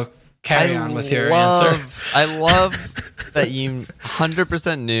 So carry on with your answer. I love that you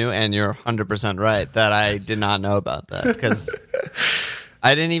 100% knew, and you're 100% right, that I did not know about that. Because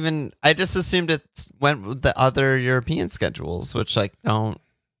I just assumed it went with the other European schedules, which don't.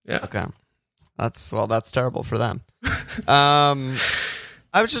 Yeah. Okay. That's terrible for them.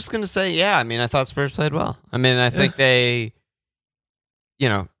 I was just going to say, I thought Spurs played well. I think they,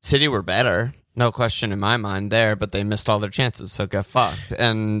 City were better. No question in my mind there, but they missed all their chances, so get fucked.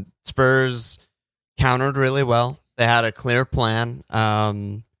 And Spurs countered really well. They had a clear plan.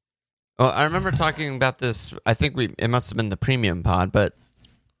 I remember talking about this, I think it must have been the premium pod, but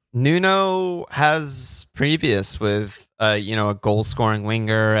Nuno has previous with, a goal-scoring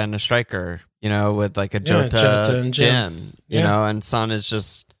winger and a striker, with like a Jota and Jim, and Son is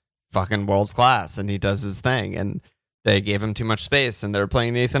just fucking world-class, and he does his thing, and they gave him too much space, and they were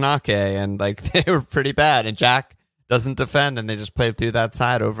playing Nathan Ake, and they were pretty bad, and Jack doesn't defend, and they just played through that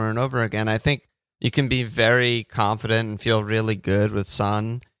side over and over again. I think you can be very confident and feel really good with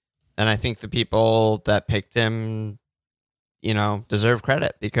Son, and I think the people that picked him, deserve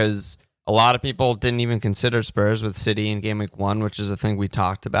credit, because a lot of people didn't even consider Spurs with City in Game Week 1, which is a thing we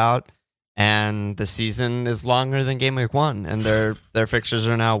talked about. And the season is longer than Game Week 1. And their fixtures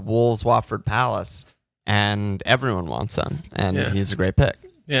are now Wolves, Watford, Palace. and everyone wants him, and he's a great pick.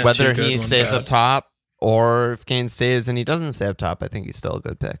 Yeah, whether he stays up top or if Kane stays and he doesn't stay up top, I think he's still a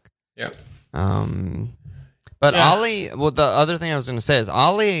good pick. Yeah. But Ollie, well, the other thing I was going to say is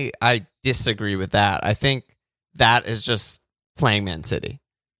Ollie, I disagree with that. I think that is just playing Man City.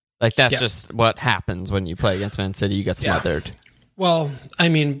 Like, that's just what happens when you play against Man City. You get smothered. Yeah. Well, I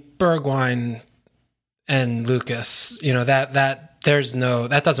mean, Bergwijn and Lucas, that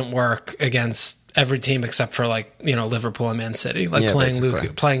doesn't work against every team except for Liverpool and Man City. Like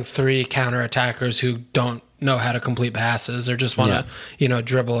playing three counter attackers who don't know how to complete passes or just want to,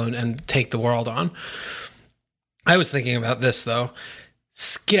 dribble and take the world on. I was thinking about this though.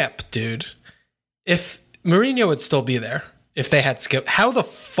 Skip, dude. If Mourinho would still be there, if they had Skip, how the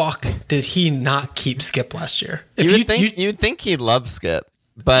fuck did he not keep Skip last year? You'd think he loves Skip,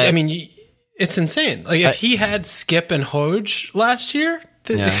 but I mean, it's insane. Like if he had Skip and Hoj last year,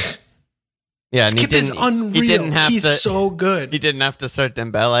 and Skip is unreal. He's so good. He didn't have to start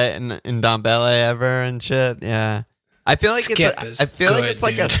Dembele and Ndombele ever and shit. Yeah, I feel like it's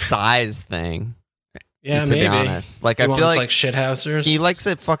like a size thing. Yeah, to maybe. be honest, like he I feel like shithousers. He likes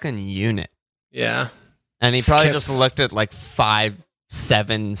a fucking unit. Yeah. And he probably just looked at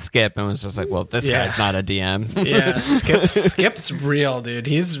 5'7" Skip and was just like, well, this guy's not a DM. Yeah, Skip's real, dude.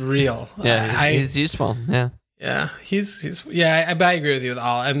 He's real. Yeah, he's useful. Yeah. Yeah, I agree with you with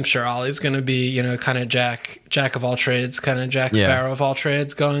Ollie. I'm sure Ollie's going to be, kind of Jack of all trades, kind of Jack Sparrow of all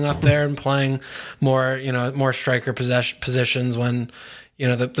trades, going up there and playing more, more striker positions when,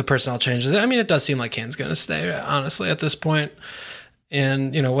 the personnel changes. I mean, it does seem like Kane's going to stay, honestly, at this point.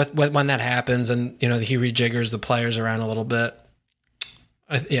 And, when that happens and, he rejiggers the players around a little bit,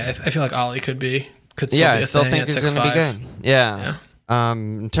 I feel like Ollie could still be a thing. I still think he's going to be good. Yeah.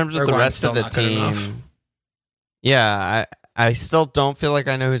 In terms of the rest of the team, I still don't feel like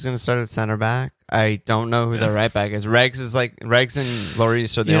I know who's going to start at center back. I don't know who the right back is. Regs and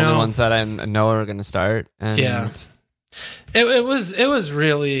Lloris are the only ones that I know are going to start. And It was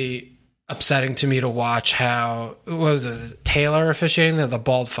really upsetting to me to watch how Taylor officiating the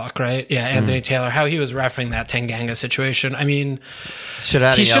bald fuck, right? Yeah, Anthony Taylor, how he was refereeing that Tanganga situation. I mean, he should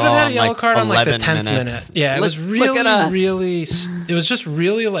have had a yellow card on the 10th minute. Yeah, it was really it was just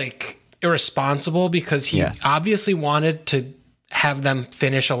really irresponsible because he obviously wanted to have them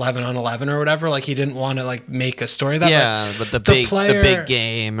finish 11 on 11 or whatever. Like he didn't want to make a story that but the big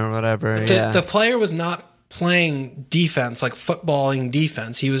game or whatever. The player was not playing defense, like footballing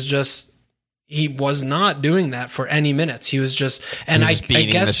defense. He was not doing that for any minutes. He was just, and I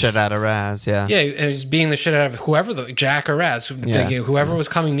guess the shit out of Raz. Yeah, he was beating the shit out of whoever, Jack or Raz, whoever was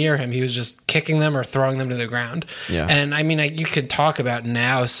coming near him. He was just kicking them or throwing them to the ground. Yeah, and I mean, you could talk about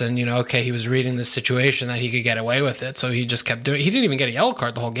Nous and he was reading the situation that he could get away with it, so he just kept doing. He didn't even get a yellow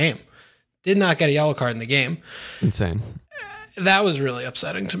card the whole game. Did not get a yellow card in the game. Insane. That was really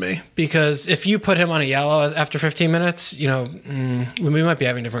upsetting to me because if you put him on a yellow after 15 minutes, we might be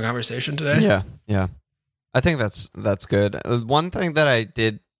having a different conversation today. Yeah. I think that's good. One thing that I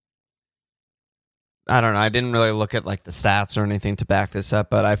don't know, I didn't really look at the stats or anything to back this up,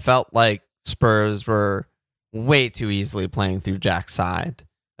 but I felt like Spurs were way too easily playing through Jack's side.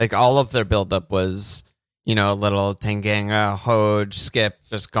 All of their buildup was, a little Tanganga, Hoj, Skip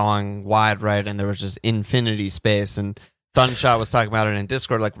just going wide right, and there was just infinity space. And Thunshot was talking about it in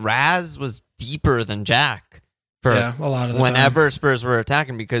Discord. Raz was deeper than Jack for a lot of the whenever time. Spurs were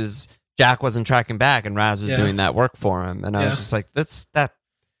attacking because Jack wasn't tracking back and Raz was doing that work for him. And I was just like, that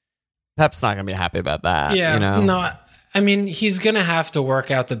Pep's not going to be happy about that. Yeah. No, I mean, he's going to have to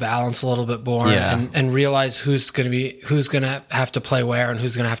work out the balance a little bit more and realize who's going to have to play where and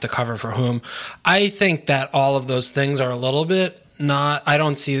who's going to have to cover for whom. I think that all of those things are a little bit I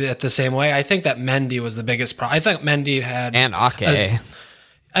don't see it the same way. I think that Mendy was the biggest problem. I think Mendy had... And Ake.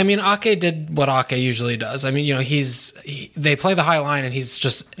 Ake did what Ake usually does. I mean, they play the high line and he's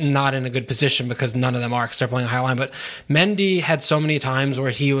just not in a good position because none of them are because they're playing a high line. But Mendy had so many times where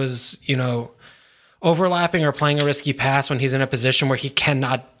he was, overlapping or playing a risky pass when he's in a position where he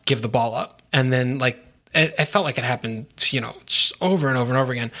cannot give the ball up. And then, it felt like it happened, just over and over and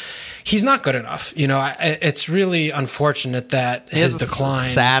over again. He's not good enough. It's really unfortunate that his decline.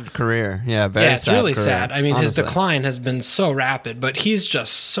 Sad career. Yeah, very sad. Yeah, it's really career, sad. I mean, honestly. His decline has been so rapid, but he's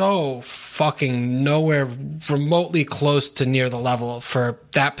just so fucking nowhere remotely close to near the level for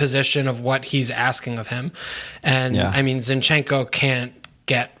that position of what he's asking of him. And I mean, Zinchenko can't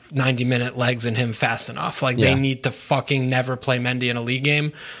get 90-minute legs in him fast enough. They need to fucking never play Mendy in a league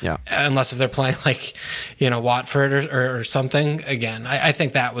game. Yeah. Unless if they're playing Watford or something. Again, I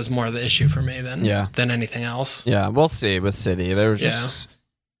think that was more the issue for me than anything else. Yeah, we'll see with City. There was just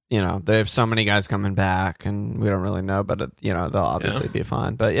they have so many guys coming back, and we don't really know, but they'll obviously be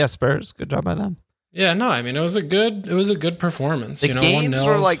fine. But yeah, Spurs, good job by them. Yeah, no, I mean it was a good performance. The games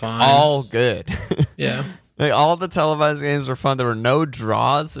were like fine. All good. Yeah. Like all the televised games were fun. There were no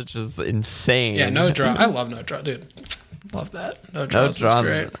draws, which is insane. Yeah, no draw. I love no draw, dude. Love that. No draws is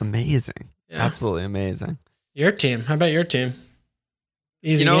great. Amazing. Yeah. Absolutely amazing. Your team. How about your team?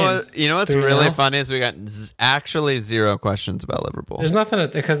 Easy game. What's really funny is we got actually 0 questions about Liverpool. There's nothing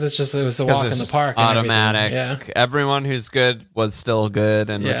because it was a walk in the park. Automatic. Yeah. Everyone who's good was still good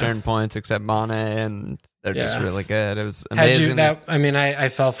and returned points except Mane, and they're just really good. It was amazing. I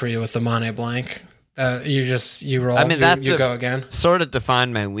fell for you with the Mane blank. You roll. I mean, you go again. Sort of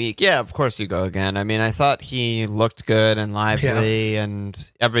defined my week. Yeah, of course you go again. I mean, I thought he looked good and lively,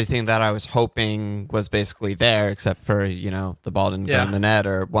 and everything that I was hoping was basically there, except for the ball didn't go in the net,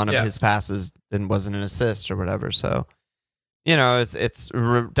 or one of his passes wasn't an assist or whatever. So, it's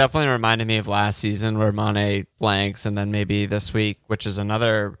definitely reminded me of last season where Mane blanks, and then maybe this week, which is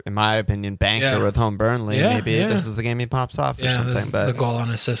another, in my opinion, banker with home Burnley. Maybe this is the game he pops off or something. But the goal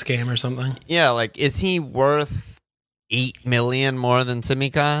on assist game or something. Yeah, like is he worth 8 million more than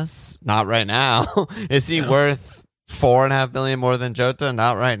Tsimikas? Not right now. Is he worth 4.5 million more than Jota?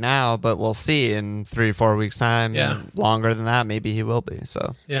 Not right now, but we'll see in 3-4 weeks time. Yeah, longer than that, maybe he will be.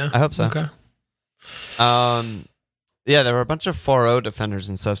 So yeah, I hope so. Okay. Yeah, there were a bunch of 4-0 defenders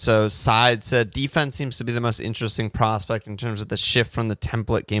and stuff. So Side said defense seems to be the most interesting prospect in terms of the shift from the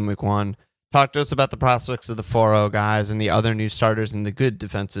template game week 1. Talk to us about the prospects of the 4-0 guys and the other new starters in the good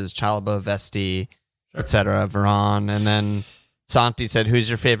defenses, Chalobah, Vesti, etc., Varane. And then Santi said, who's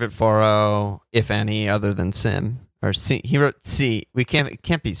your favorite 4-0, if any, other than Sim? Or C. He wrote C. It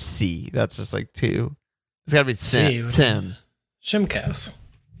can't be C. That's just like 2. It's got to be Sim. Shimcast.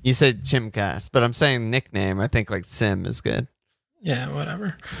 You said Chimcast, but I'm saying nickname. I think like Sim is good. Yeah,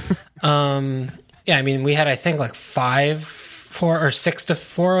 whatever. Yeah, I mean, we had, I think, like 4 or 6 to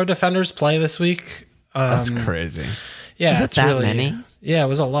 4 defenders play this week. That's crazy. Yeah, is it that really many? Yeah, it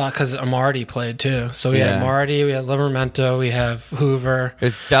was a lot because Amarty played too. So we had Amarty, we had Livramento, we have Hoover.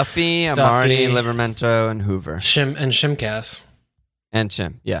 It's Duffy, Amarty, Livramento, and Hoover. Shimcast. And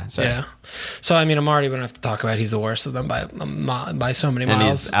Chim, yeah. Sorry. Yeah. So, I mean, Amarty, we don't have to talk about. He's the worst of them by so many miles. And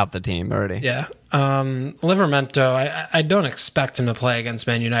he's out the team already. Yeah. Livramento, I don't expect him to play against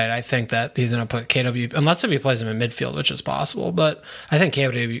Man United. I think that he's going to put KWP, unless if he plays him in midfield, which is possible. But I think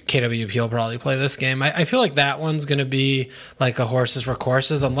KWP will probably play this game. I feel like that one's going to be like a horses for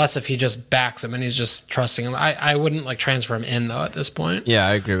courses, unless if he just backs him and he's just trusting him. I wouldn't like transfer him in, though, at this point. Yeah,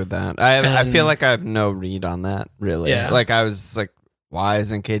 I agree with that. I feel like I have no read on that, really. Yeah. Like, I was like, why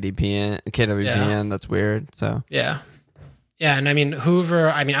isn't KWP in? That's weird. So yeah, and I mean Hoover.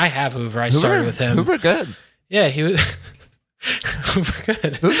 I mean I have Hoover. I started with him. Hoover good. Yeah, he was Hoover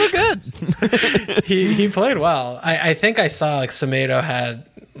good. Hoover good. he played well. I think I saw like Semedo had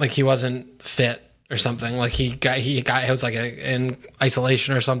like he wasn't fit or something. Like he was like in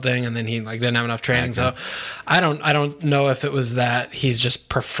isolation or something, and then he like didn't have enough training. Okay. So I don't know if it was that he's just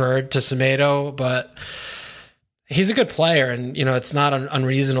preferred to Semedo, but. He's a good player, and it's not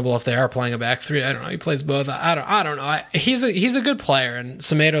unreasonable if they are playing a back 3. I don't know. He plays both. I don't know. He's a good player, and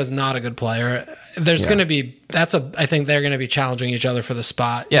Semedo is not a good player. There's going to be I think they're going to be challenging each other for the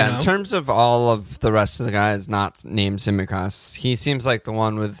spot. Yeah, in terms of all of the rest of the guys not named Tsimikas, he seems like the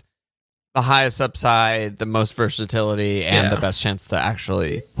one with the highest upside, the most versatility, and the best chance to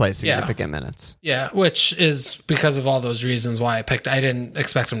actually play significant minutes. Yeah, which is because of all those reasons why I picked. I didn't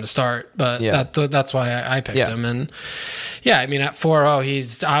expect him to start, but that's why I picked him. And I mean, at 4-0,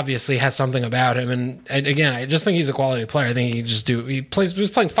 he's obviously has something about him. And again, I just think he's a quality player. I think he's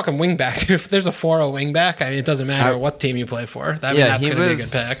playing fucking wing back. If there's a 4-0 wing back, I mean, it doesn't matter what team you play for. That's going to be a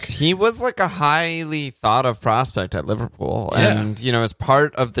good pick. He was like a highly thought of prospect at Liverpool. And, as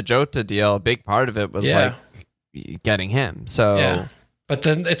part of the Jota deal, a big part of it was like getting him. So, but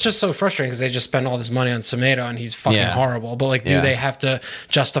then it's just so frustrating because they just spend all this money on Semedo and he's fucking horrible. But like, do they have to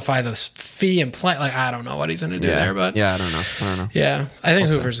justify the fee and play? Like, I don't know what he's going to do there. But I don't know. Yeah, I think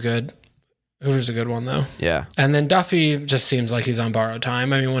Hoover's good. Hoover's a good one though. Yeah, and then Duffy just seems like he's on borrowed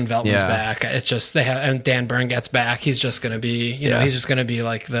time. I mean, when Veltman's back, it's just and Dan Burn gets back, he's just going to be, he's just going to be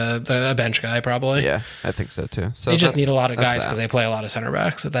like the bench guy probably. Yeah, I think so too. So they just need a lot of guys because they play a lot of center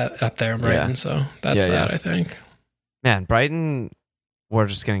backs up there in Brighton. Yeah. So that's I think. Man, Brighton were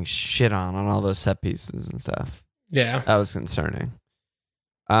just getting shit on all those set pieces and stuff. Yeah, that was concerning.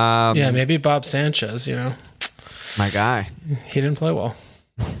 Maybe Bob Sanchez. My guy. He didn't play well.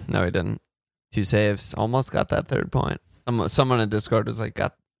 No, he didn't. 2 saves, almost got that 3rd point. Someone in Discord was like,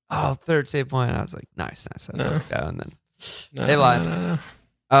 "3rd save point." I was like, "Nice, let's go." And then they lied.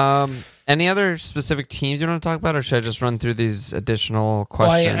 Any other specific teams you want to talk about, or should I just run through these additional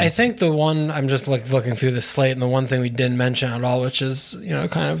questions? Well, I think the one, I'm just looking through the slate, and the one thing we didn't mention at all, which is,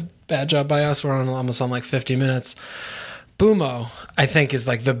 kind of bad job by us, we're almost on 50 minutes. Bumo, I think, is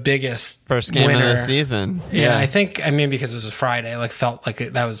the biggest first game winner of the season. Yeah, I think, because it was a Friday, felt like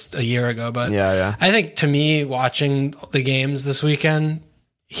that was a year ago. But yeah. I think, to me, watching the games this weekend,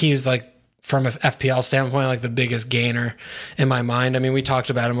 he was from an FPL standpoint, the biggest gainer in my mind. I mean, we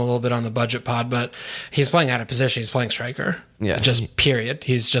talked about him a little bit on the budget pod, but he's playing out of position. He's playing striker. Yeah. Just period.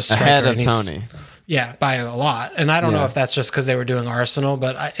 He's just striker. Ahead of Tony. Yeah, by a lot. And I don't know if that's just because they were doing Arsenal,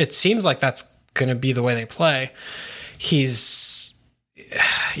 but it seems like that's going to be the way they play. He's,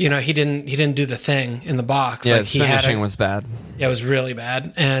 he didn't do the thing in the box. Yeah, his finishing was bad. Yeah, it was really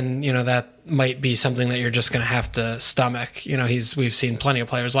bad. And, that might be something that you're just going to have to stomach. We've seen plenty of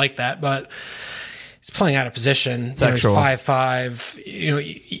players like that, but he's playing out of position. He's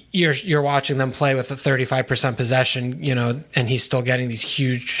 5'5". You're watching them play with a 35% possession, and he's still getting these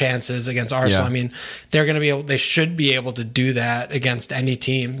huge chances against Arsenal. Yeah. I mean, they should be able to do that against any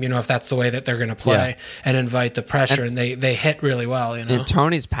team, if that's the way that they're going to play and invite the pressure. And they hit really well, And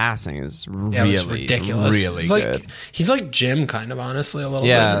Tony's passing is really ridiculous. Really good. He's like Jim, kind of, honestly, a little bit.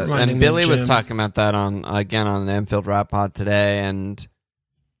 Yeah, and Billy was talking about that on the Anfield Rap Pod today, and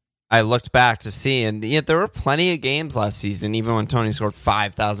I looked back to see, and there were plenty of games last season, even when Tony scored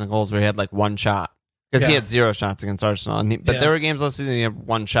 5,000 goals, where he had one shot. Because he had 0 shots against Arsenal. But there were games last season he had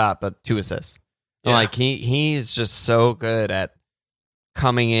 1 shot, but 2 assists. Yeah. He's just so good at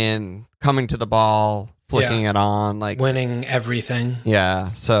coming to the ball, flicking it on, winning everything.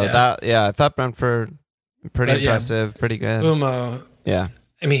 Yeah. So I thought Brentford pretty impressive, pretty good. Bumo. Yeah.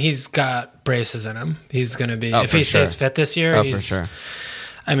 I mean, he's got braces in him. He's going to be, if he stays fit this year, for sure.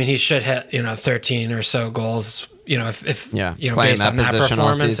 I mean, he should hit 13 or so goals. If based on that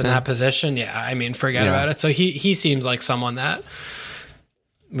performance in that position, I mean, forget about it. So he seems like someone that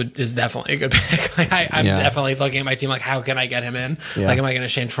is definitely a good pick. I'm definitely looking at my team how can I get him in? Am I going to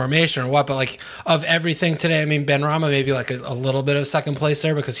change formation or what? But of everything today, I mean, Benrahma maybe a little bit of second place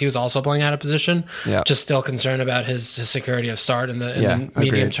there because he was also playing out of position. Yeah. Just still concerned about his security of start in the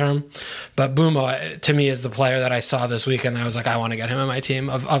medium term. But Bumo, to me, is the player that I saw this weekend. I was I want to get him in my team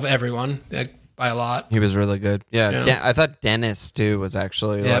of everyone by a lot. He was really good. Yeah, I thought Dennis too was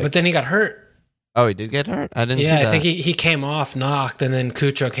actually. But then he got hurt. Oh, he did get hurt? I didn't see that. Yeah, I think he came off knocked, and then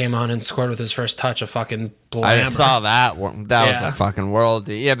Cucho came on and scored with his first touch, a fucking blammer. I saw that. That was a fucking world.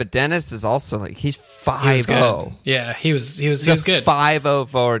 Yeah, but Dennis is also he's 5'0". Yeah, he was good. 5'0"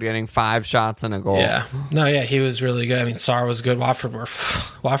 forward getting 5 shots and a goal. Yeah. No, yeah, he was really good. I mean, Sarr was good. Watford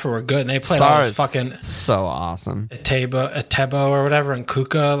were good. And they played Sarr all this fucking so awesome. Etebo or whatever, and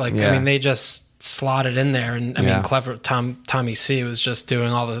Kuka. I mean, they just slotted in there, and I mean, clever Tommy C was just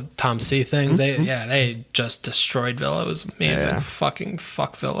doing all the Tom C things. They just destroyed Villa. It was amazing. Fucking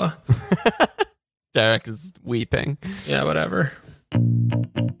fuck Villa. Derek is weeping. Yeah, whatever.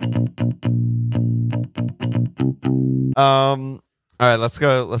 All right, let's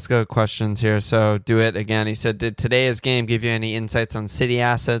go questions here. So do it again. He said, did today's game give you any insights on City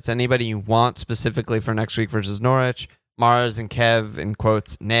assets? Anybody you want specifically for next week versus Norwich? Mars and Kev, in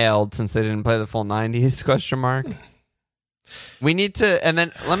quotes, nailed since they didn't play the full 90s, ? We need to, and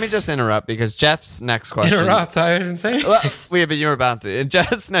then let me just interrupt because Jeff's next question. Interrupt? I didn't say anything. Well, but you were about to. And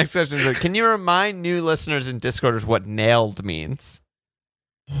Jeff's next question is, can you remind new listeners and Discorders what nailed means?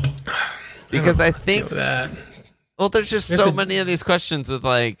 Because I think that. Well, there's just so many of these questions with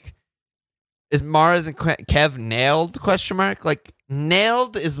is Mars and Kev nailed? ?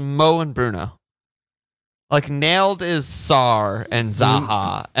 Nailed is Mo and Bruno. Nailed is Sarr and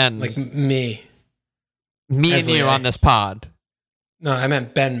Zaha and me and you on this pod. No, I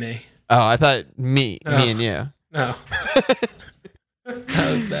meant Ben me. Oh, I thought me and you. No. That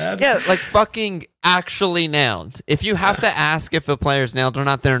was bad. Yeah, fucking actually nailed. If you have to ask if the player's nailed or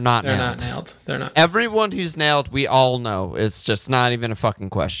not, they're not nailed. They're not. Everyone who's nailed, we all know. It's just not even a fucking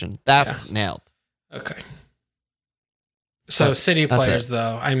question. That's nailed. Okay. So City players,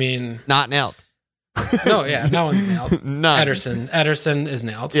 though, I mean... Not nailed. No, yeah, no one's nailed. None. Ederson is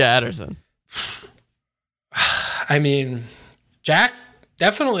nailed. Yeah, Ederson. I mean, Jack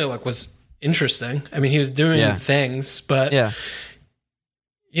definitely was interesting. I mean, he was doing things, but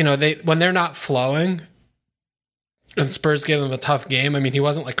when they're not flowing, and Spurs gave them a tough game. I mean, he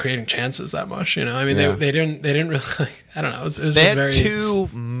wasn't creating chances that much. I mean, they didn't really. I don't know. It was they just had very 2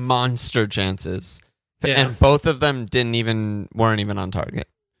 monster chances, and both of them weren't even on target.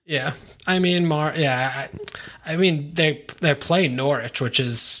 Yeah, I mean, I mean, they play Norwich, which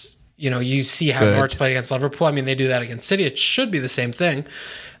is you see how Norwich played against Liverpool. I mean, they do that against City. It should be the same thing.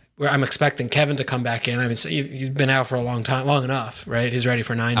 Where I'm expecting Kevin to come back in. I mean, he's been out for a long enough, right? He's ready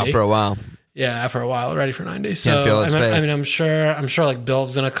for 90. Out for a while. Yeah, for a while, ready for 90. So I'm sure like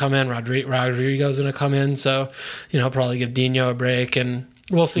Bill's gonna come in, Rodrigo's gonna come in. So probably give Dino a break, and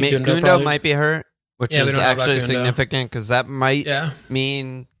we'll see. Gundo might be hurt, which is actually significant because that might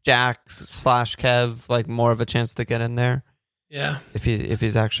mean Jack / Kev like more of a chance to get in there. Yeah, if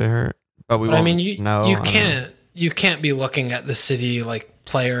he's actually hurt, but you can't be looking at the City like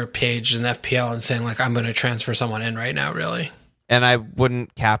player page in FPL and saying like I'm going to transfer someone in right now, really. And I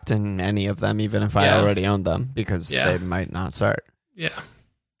wouldn't captain any of them, even if I already owned them, because they might not start. Yeah.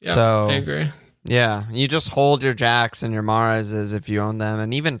 So I agree. Yeah, you just hold your Jacks and your Mahrezes if you own them,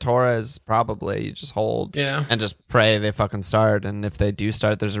 and even Torres probably you just hold. Yeah. And just pray they fucking start, and if they do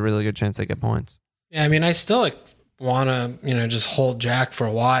start, there's a really good chance they get points. Yeah, I mean, I still want to just hold Jack for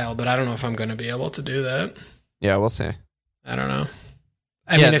a while, but I don't know if I'm going to be able to do that. Yeah, we'll see. I don't know.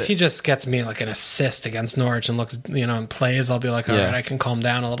 I mean, if he just gets me like an assist against Norwich and looks, and plays, I'll be like, all right, I can calm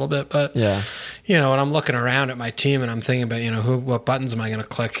down a little bit. But, when I'm looking around at my team and I'm thinking about, what buttons am I going to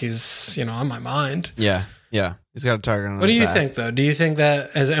click? He's, on my mind. Yeah. Yeah. He's got a target on What do you think, though? Do you think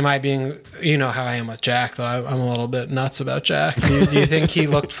that, am I being, how I am with Jack, though? I'm a little bit nuts about Jack. Do you think he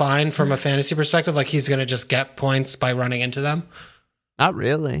looked fine from a fantasy perspective? Like he's going to just get points by running into them? Not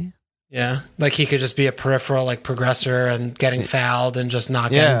really. Yeah, like he could just be a peripheral, like progressor and getting fouled and just not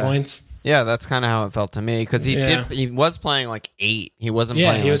getting points. Yeah, that's kind of how it felt to me because he was playing like 8. He wasn't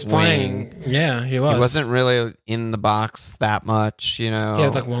playing. Yeah, he was playing. Wing. Yeah, he was. He wasn't really in the box that much. He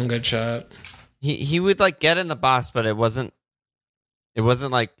had like one good shot. He would like get in the box, but it wasn't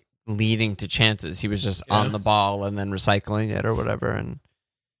like leading to chances. He was just on the ball and then recycling it or whatever. And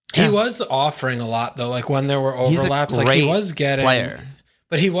he was offering a lot though. Like when there were overlaps, like he was getting player.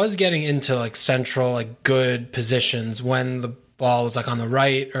 But he was getting into like central, like good positions when the ball was like on the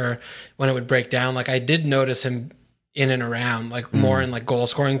right or when it would break down. Like I did notice him in and around, like more in like goal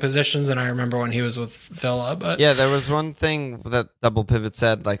scoring positions than I remember when he was with Villa. But yeah, there was one thing that Double Pivot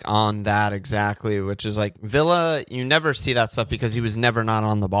said like on that exactly, which is like Villa, you never see that stuff because he was never not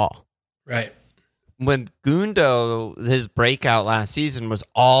on the ball. Right. When Gundo, his breakout last season was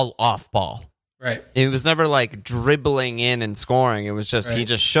all off ball. Right. It was never like dribbling in and scoring. It was just he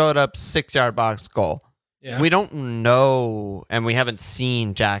just showed up 6-yard box goal. Yeah. We don't know, and we haven't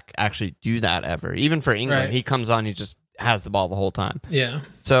seen Jack actually do that ever. Even for England, he comes on, he just has the ball the whole time. Yeah.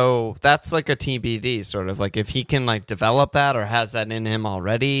 So that's like a TBD sort of like if he can like develop that or has that in him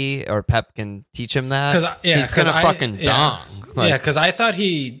already, or Pep can teach him that. He's gonna fucking dong. Like, because I thought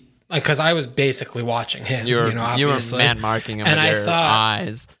he. Because I was basically watching him, you were obviously. man marking him with your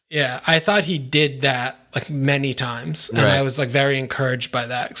eyes. Yeah, I thought he did that like many times, and I was like very encouraged by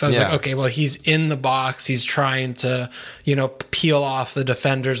that. So I was like, okay, well, he's in the box, he's trying to, peel off the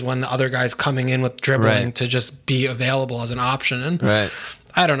defenders when the other guy's coming in with dribbling to just be available as an option. And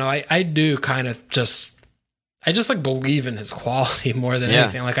I don't know, I do kind of just. I just like believe in his quality more than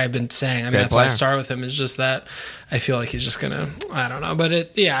anything. Like I've been saying, I mean, that's why I start with him. Is just that I feel like he's just gonna. I don't know, but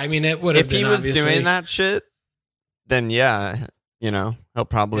it would have been. If he was doing that shit, then he'll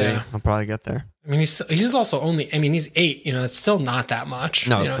probably get there. I mean, he's also only. I mean, he's 8. It's still not that much.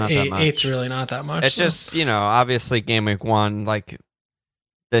 No, it's not that much. 8's really not that much. It's just obviously game week 1, like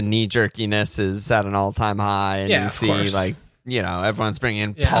the knee jerkiness is at an all time high, and you see like. Everyone's bringing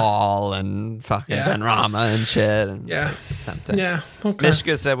in Paul and fucking Ben Rama and shit. And it's tempting. Yeah. Okay.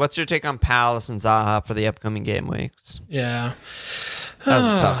 Mishka said, what's your take on Palace and Zaha for the upcoming game weeks? Yeah. That was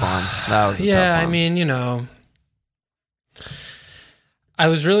a tough one. Tough one. I mean, I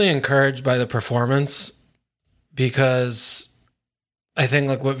was really encouraged by the performance because I think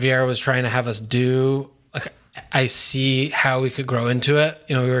like what Vieira was trying to have us do, like I see how we could grow into it.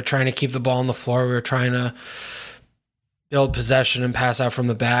 We were trying to keep the ball on the floor. We were trying to build possession and pass out from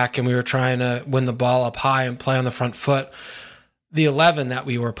the back, and we were trying to win the ball up high and play on the front foot. The 11 that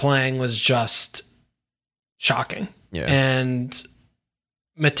we were playing was just shocking. Yeah. And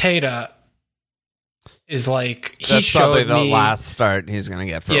Mateta is like, that's probably the last start he's going to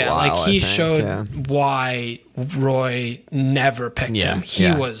get for a while. Like he showed why Roy never picked him. He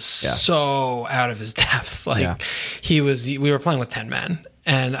was so out of his depth. Like we were playing with 10 men.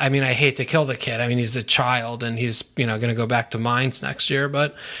 And I mean, I hate to kill the kid. I mean, he's a child and he's, going to go back to Mainz next year,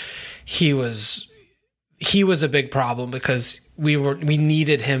 but he was a big problem because we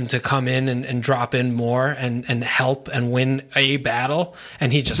needed him to come in and drop in more and help and win a battle.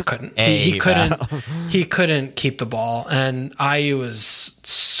 And he just couldn't, he couldn't keep the ball. And Ayew was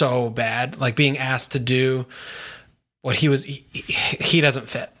so bad, like being asked to do he doesn't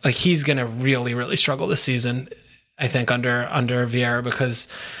fit. Like, he's going to really, really struggle this season, I think, under Vieira, because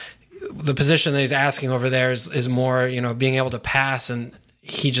the position that he's asking over there is more, being able to pass, and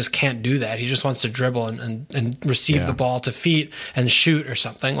he just can't do that. He just wants to dribble and receive the ball to feet and shoot or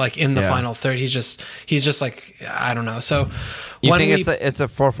something, like in the final third. He's just like, I don't know. So you think it's a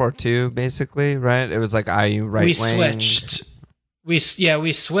 4-4-2 basically, right? It was like IU right wing. We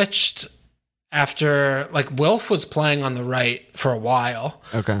switched after, like, Wilf was playing on the right for a while.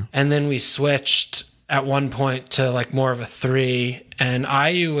 Okay. And then we switched at one point to like more of a 3, and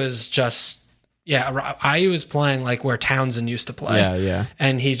IU was just, IU was playing like where Townsend used to play. Yeah.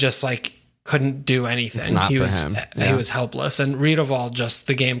 And he just like couldn't do anything. It's not he for was him. He was helpless. And Riedeval, just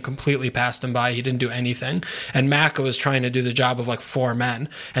the game completely passed him by. He didn't do anything. And Maka was trying to do the job of like 4 men,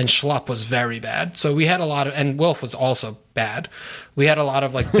 and Schlupp was very bad. So we had a lot of, and Wilf was also bad. We had a lot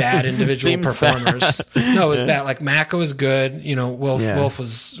of like bad individual performers. No, it was bad. Like, Maka was good. Wilf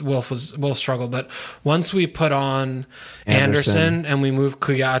struggled. But once we put on Anderson and we moved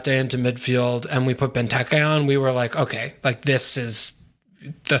Kuyate into midfield and we put Benteke on, we were like, okay, like, this is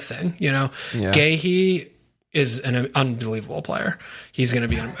the thing, Gahey is an unbelievable player. He's going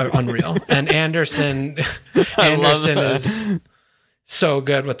to be unreal. And Anderson is so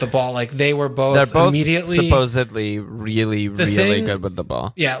good with the ball. Like, they're both immediately supposedly really good with the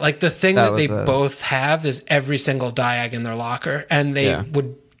ball. Yeah, like, the thing that they both have is every single diag in their locker, and they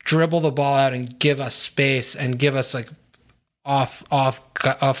would dribble the ball out and give us space and give us like off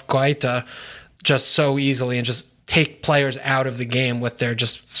Guaita just so easily, and just take players out of the game with their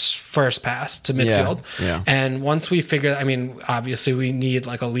just first pass to midfield. Yeah. And once we figure, I mean, obviously we need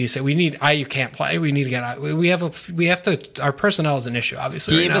like Elise. We need IU can't play. We need to get out. We have to. Our personnel is an issue,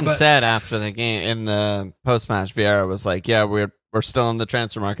 obviously. He even said after the game in the post match, Vieira was like, "Yeah, we're still in the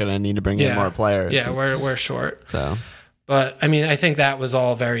transfer market. I need to bring in more players." Yeah, we're short. So. But I mean, I think that was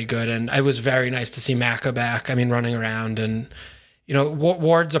all very good, and it was very nice to see Maka back. I mean, running around, and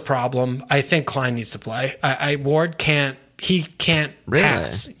Ward's a problem. I think Klein needs to play. Ward can't. He can't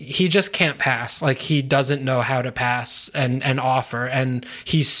pass. He just can't pass. Like, he doesn't know how to pass and offer. And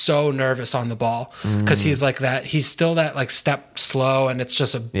he's so nervous on the ball because he's like that. He's still that like step slow, and it's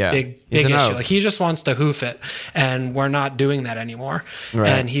just a big issue. Like, he just wants to hoof it, and we're not doing that anymore. Right.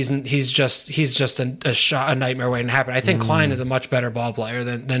 And he's just a nightmare waiting to happen. I think Klein is a much better ball player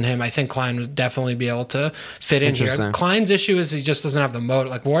than him. I think Klein would definitely be able to fit in here. Klein's issue is he just doesn't have the motor.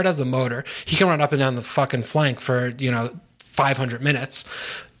 Like, Ward has the motor. He can run up and down the fucking flank for 500 minutes,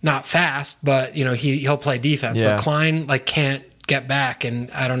 not fast, but he'll play defense. But Klein can't get back, and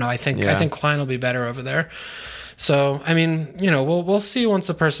I don't know. I think Klein will be better over there. So I mean, we'll see once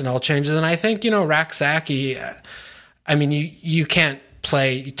the personnel changes, and I think Rak-Saki. I mean, you can't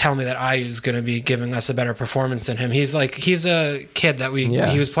tell me that IU is going to be giving us a better performance than him. He's a kid that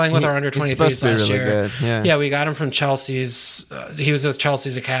he was playing with our under 23s last year. Good. Yeah, we got him from Chelsea's. He was with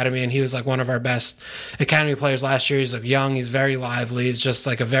Chelsea's academy, and he was like one of our best academy players last year. He's like young, he's very lively, he's just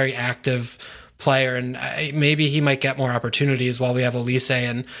like a very active player, and maybe he might get more opportunities while we have Elise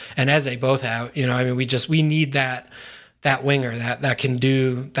and Eze both out. I mean, we need that winger that can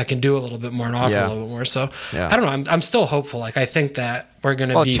do a little bit more and offer a little bit more. So I don't know. I'm still hopeful. Like, I think that we're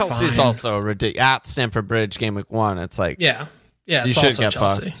going to be Chelsea's fine. also ridiculous. At Stamford Bridge, game week 1, it's like you should get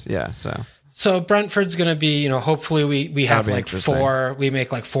Chelsea. fucked. Yeah, so Brentford's going to be hopefully we have like 4. We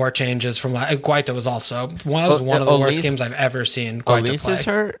make like 4 changes from Guaita was also one of the worst games I've ever seen. Elise is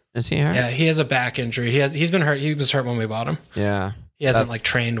hurt. Is he hurt? Yeah, he has a back injury. He's been hurt. He was hurt when we bought him. Yeah. He hasn't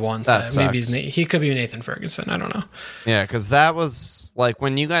trained once. Maybe he could be Nathan Ferguson. I don't know. Yeah, because that was like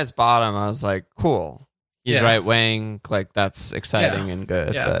when you guys bought him, I was like, cool. He's right wing. Like, that's exciting and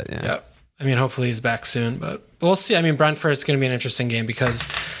good. Yeah. But, I mean, hopefully he's back soon, but we'll see. I mean, Brentford's going to be an interesting game because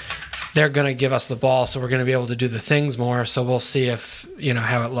they're going to give us the ball, so we're going to be able to do the things more. So we'll see if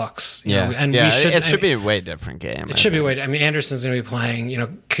how it looks. It should be a way different game. It should be way. I mean, Anderson's going to be playing.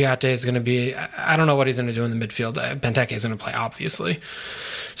 Kuyate is going to be. I don't know what he's going to do in the midfield. Benteke is going to play, obviously.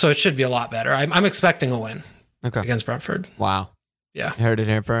 So it should be a lot better. I'm expecting a win against Brentford. Wow. Yeah, you heard it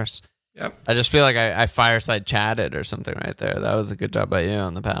here first. Yep. I just feel like I fireside chatted or something right there. That was a good job by you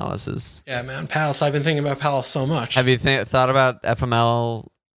on the Palaces. Yeah, man, Palace. I've been thinking about Palace so much. Have you thought about FML?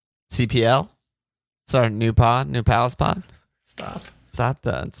 CPL? It's our new Palace pod. Stop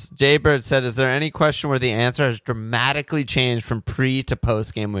that. Jaybird said, is there any question where the answer has dramatically changed from pre to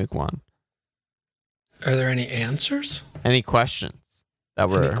post game week 1? Are there any answers? Any questions?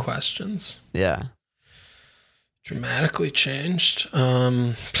 Any questions? Yeah. Dramatically changed?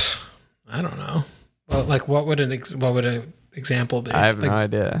 I don't know. Well, like, what would an example be? I have no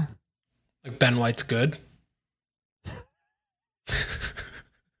idea. Like, Ben White's good?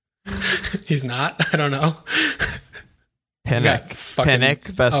 He's not. I don't know. Pinnock,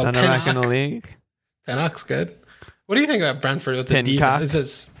 best center back in the league. Pinnock's good. What do you think about Brentford with the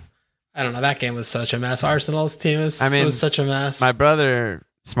defense? I don't know. That game was such a mess. Arsenal's team was such a mess. My brother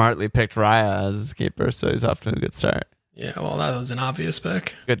smartly picked Raya as his keeper, so he's off to a good start. Yeah, well, that was an obvious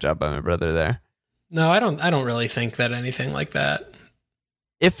pick. Good job by my brother there. No, I don't really think that anything like that.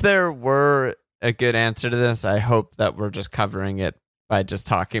 If there were a good answer to this, I hope that we're just covering it by just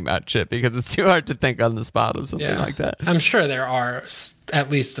talking about shit, because it's too hard to think on the spot of something like that. I'm sure there are at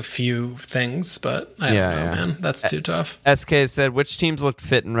least a few things, but I don't know, man. That's too tough. SK said, which teams looked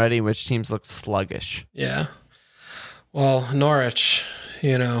fit and ready? Which teams looked sluggish? Yeah. Well, Norwich,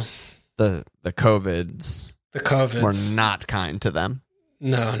 The COVIDs. The COVIDs. Were not kind to them.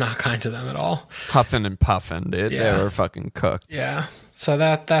 No, not kind to them at all. Huffing and puffing, dude. Yeah. They were fucking cooked. Yeah. So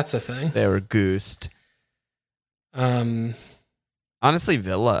that's a thing. They were goosed. Honestly,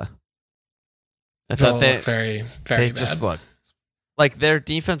 Villa. I thought they looked very, very bad. Just looked like their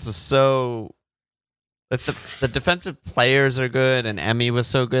defense was so. Like the defensive players are good, and Emmy was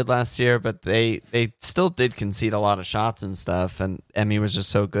so good last year, but they still did concede a lot of shots and stuff, and Emmy was just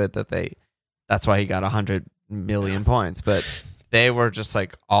so good that that's why he got 100 million points. But they were just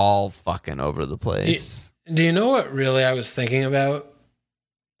like all fucking over the place. Do you know what really I was thinking about?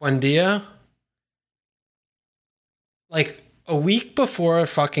 Buendia? Like a week before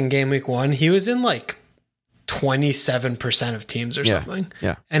fucking game week 1, he was in like 27% of teams or something.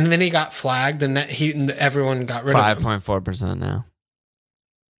 Yeah. And then he got flagged and everyone got rid of him. 5.4% now.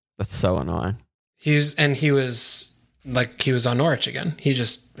 That's so annoying. He was on Norwich again. He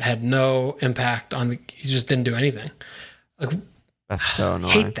just had no impact he just didn't do anything. Like, that's so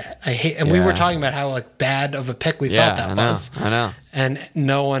annoying. I hate and we were talking about how like bad of a pick we thought that was. I know. And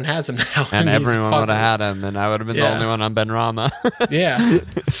no one has him now. And everyone would have had him, and I would have been the only one on Benrahma. Yeah.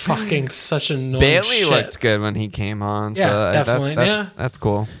 Fucking such annoying Bailey looked good when he came on. Yeah, so definitely. That's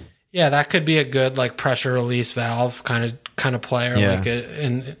cool. Yeah, that could be a good like pressure release valve kind of player.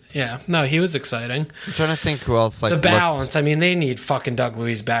 Yeah. No, he was exciting. I'm trying to think who else like the balance. I mean, they need fucking Doug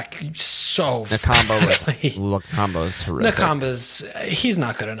Luiz back so. Nakambo is horrific. He's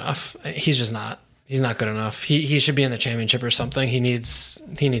not good enough. He's just not. He's not good enough. He should be in the championship or something. He needs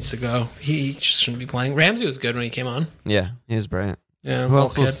to go. He just shouldn't be playing. Ramsey was good when he came on. Yeah, he was brilliant. Yeah. Who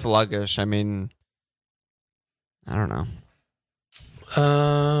else was sluggish? I mean, I don't know.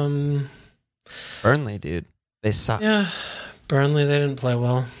 Burnley, dude. They suck. Yeah. Burnley, they didn't play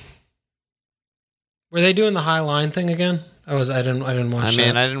well. Were they doing the high line thing again? I didn't watch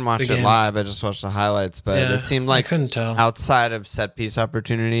it. I didn't watch it live. I just watched the highlights, but it seemed like I couldn't tell. Outside of set piece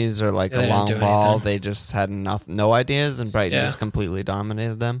opportunities or like a long ball, they just had no ideas, and Brighton just completely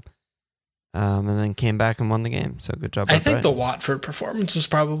dominated them. And then came back and won the game. So good job. I think the Watford performance was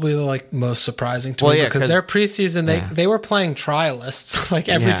probably the like most surprising to me because their preseason they were playing trialists. Like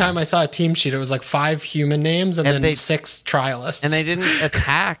every time I saw a team sheet, it was like 5 human names and then 6 trialists. And they didn't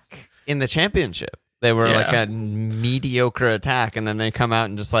attack in the championship. They were like a mediocre attack, and then they come out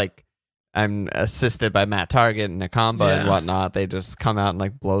and just like I'm assisted by Matt Target and Nakamba and whatnot. They just come out and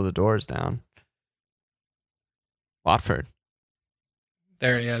like blow the doors down. Watford.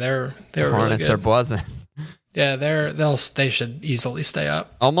 They were Hornets really good. Are buzzing. Yeah, they should easily stay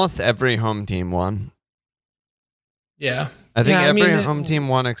up. Almost every home team won. Yeah, I think every home team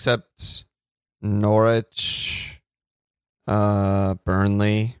won except Norwich,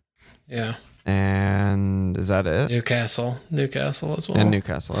 Burnley. Yeah, and is that it? Newcastle as well. And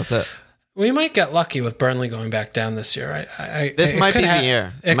Newcastle, that's it. We might get lucky with Burnley going back down this year. This might be the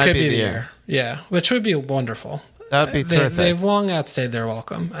year. It could be the year. Yeah, which would be wonderful. That would be terrific. They've long outstayed their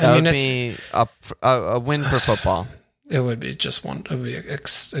welcome. That would be a win for football. It would be just one.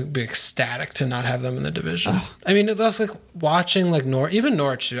 It'd be ecstatic to not have them in the division. I mean, it was like watching like even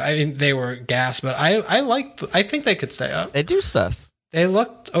Norwich. I mean, they were gas, but I think they could stay up. They do stuff. They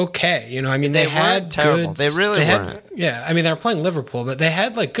looked okay. I mean, they had terrible. They really weren't. Yeah, I mean, they were playing Liverpool, but they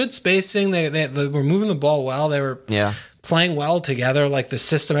had like good spacing. They were moving the ball well. They were playing well together, like the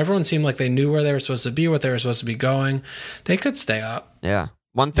system. Everyone seemed like they knew where they were supposed to be, what they were supposed to be going. They could stay up. Yeah.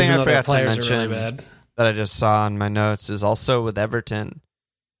 One thing I forgot to mention that I just saw in my notes is also with Everton.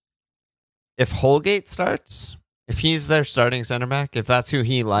 If Holgate starts, if he's their starting center back, if that's who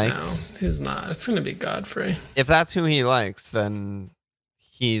he likes. No, he's not. It's going to be Godfrey. If that's who he likes, then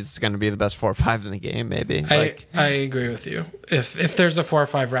he's going to be the best 4 or 5 in the game, maybe. I agree with you. If there's a 4 or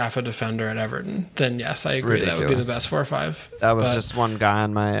 5 Rafa defender at Everton, then yes, I agree. Ridiculous. That would be the best 4 or 5. That was just one guy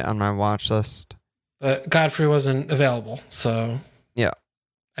on my watch list. But Godfrey wasn't available, so yeah,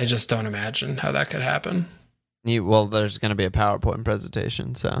 I just don't imagine how that could happen. There's going to be a PowerPoint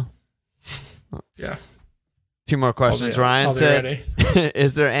presentation, so. Yeah. 2 more questions. Ryan said,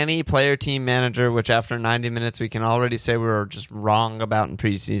 is there any player, team, manager, which after 90 minutes we can already say we were just wrong about in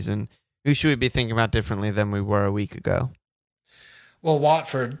preseason? Who should we be thinking about differently than we were a week ago? Well,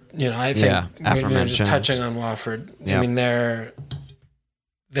 Watford, I think just touching on Watford, I mean, they're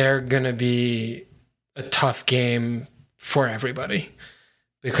going to be a tough game for everybody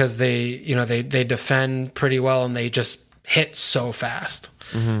because they defend pretty well and they just hit so fast.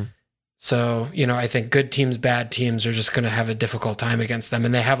 Mm-hmm. So, I think good teams, bad teams are just going to have a difficult time against them.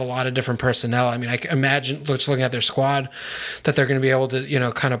 And they have a lot of different personnel. I mean, I can imagine just looking at their squad that they're going to be able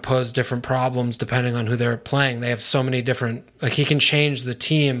to, kind of pose different problems depending on who they're playing. They have so many different, he can change the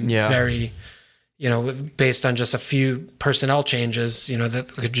team very, based on just a few personnel changes,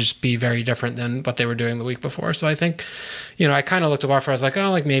 that could just be very different than what they were doing the week before. So I think, I kind of looked at Watford. I was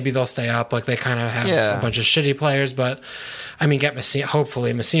like, maybe they'll stay up. Like they kind of have a bunch of shitty players, but I mean, get Messina.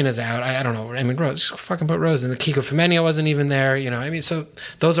 Hopefully, Messina's out. I don't know. I mean, Rose, fucking put Rose in. The Kiko Femenia wasn't even there. I mean, so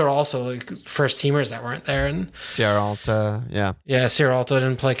those are also like first teamers that weren't there. And Sierra Alta, Sierra Alta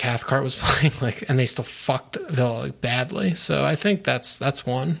didn't play. Cathcart was playing and they still fucked Villa badly. So I think that's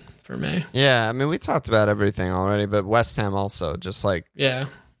one for me. Yeah, I mean, we talked about everything already, but West Ham also just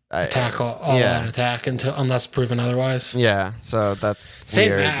attack all out attack unless proven otherwise. Yeah, so that's St.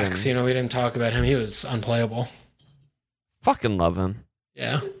 Max. We didn't talk about him. He was unplayable. Fucking love him.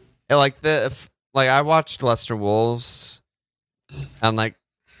 Yeah. I watched Leicester Wolves and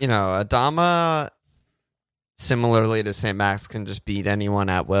Adama similarly to St. Max can just beat anyone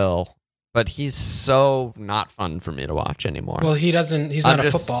at will, but he's so not fun for me to watch anymore. Well, he's not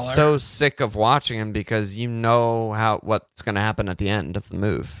a footballer. I'm so sick of watching him because what's going to happen at the end of the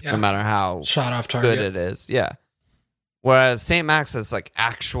move, no matter how shot off target good it is. Yeah. Whereas St. Max has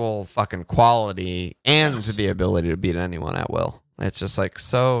actual fucking quality and the ability to beat anyone at will. It's just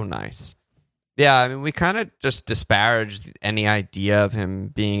so nice. Yeah, I mean, we kind of just disparaged any idea of him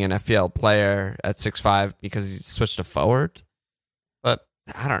being an FPL player at 6'5" because he switched to forward. But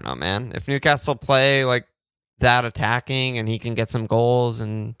I don't know, man. If Newcastle play that attacking and he can get some goals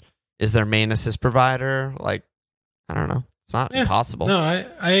and is their main assist provider, I don't know. It's not impossible. No,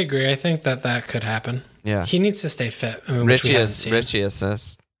 I agree. I think that could happen. Yeah. He needs to stay fit. I mean, Richie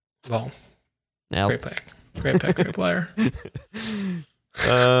assist. Well, great pick. Great player.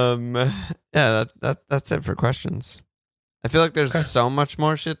 That's it for questions. I feel like there's so much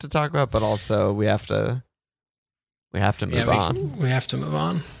more shit to talk about, but also we have to move on. We have to move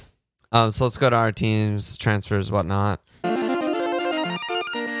on. So let's go to our teams, transfers, whatnot.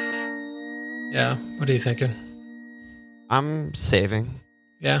 Yeah. What are you thinking? I'm saving.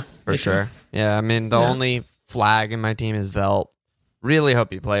 Yeah. For sure. Yeah. I mean, the only flag in my team is Velt. Really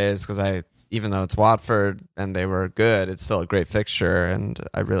hope he plays because even though it's Watford and they were good, it's still a great fixture and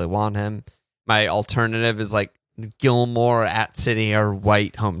I really want him. My alternative is Gilmore at City or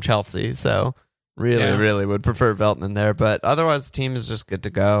White home Chelsea. So really would prefer Veltman there. But otherwise, the team is just good to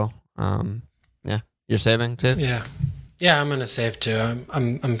go. You're saving too? Yeah. Yeah, I'm going to save too.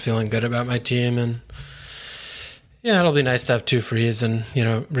 I'm feeling good about my team and it'll be nice to have 2 frees and,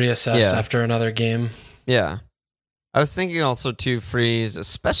 reassess after another game. Yeah. I was thinking also 2 frees,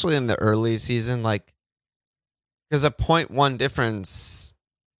 especially in the early season, because a 0.1 difference,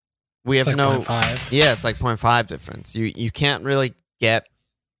 we have 0.5. Yeah, it's 0.5 difference. You can't really get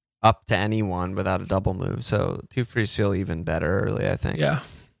up to anyone without a double move, so 2 frees feel even better early, I think. Yeah.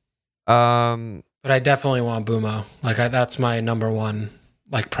 But I definitely want Bumo. That's my number one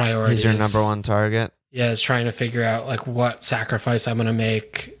priority. He's your number one target? Yeah, is trying to figure out what sacrifice I'm going to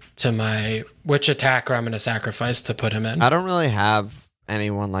make to which attacker I'm going to sacrifice to put him in. I don't really have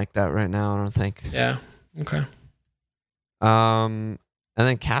anyone like that right now, I don't think. Yeah. Okay. And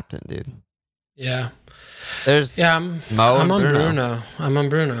then captain, dude. Yeah. There's Mo I'm on Bruno. I'm on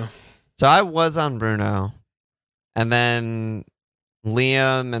Bruno. So I was on Bruno. And then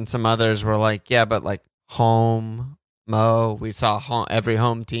Liam and some others were but home, Mo. We saw every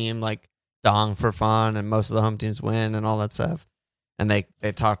home team Dong for fun and most of the home teams win and all that stuff. And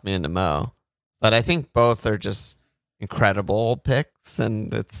they talked me into Mo. But I think both are just incredible picks,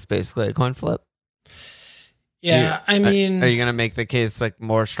 and it's basically a coin flip. Yeah, I mean... Are you going to make the case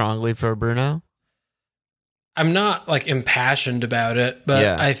more strongly for Bruno? I'm not impassioned about it,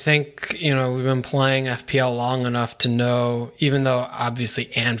 but I think, we've been playing FPL long enough to know, even though obviously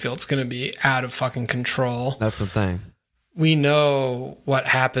Anfield's going to be out of fucking control. That's the thing. We know what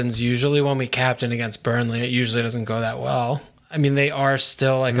happens usually when we captain against Burnley. It usually doesn't go that well. I mean, they are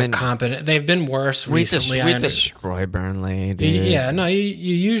still like a competent. They've been worse recently. We destroy Burnley, dude. Yeah, no, you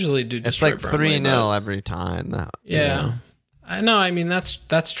usually do destroy Burnley. It's like 3-0 every time. Yeah. I know. I mean,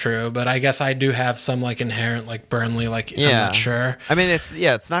 that's true, but I guess I do have some like inherent like Burnley. Like, I'm not sure. I mean,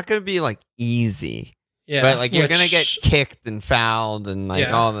 it's not going to be like easy. Yeah, right? Like you're going to get kicked and fouled and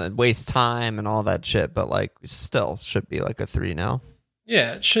like all that, waste time and all that shit. But like, still should be like a 3-0.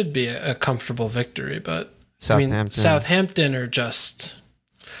 Yeah, it should be a comfortable victory, but Southampton are just.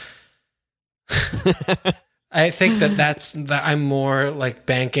 I think that I'm more like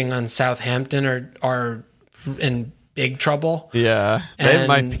banking on Southampton are in big trouble. Yeah, they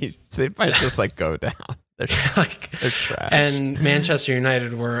might just like go down. They're they're trash. And Manchester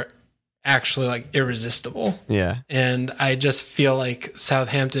United were actually like irresistible. Yeah, and I just feel like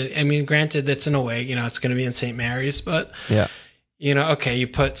Southampton. I mean, granted, that's in a way, it's going to be in St. Mary's, but yeah. Okay, you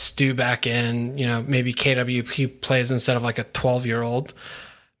put Stu back in, maybe KWP plays instead of like a 12-year-old.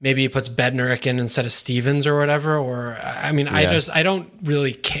 Maybe he puts Bednarik in instead of Stevens or whatever. Or, I mean, I don't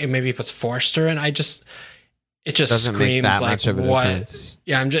really care. Maybe he puts Forster in. It just doesn't screams make that like much of a what? Difference.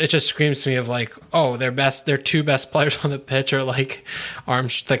 Yeah, it just screams to me of like, oh, their two best players on the pitch are like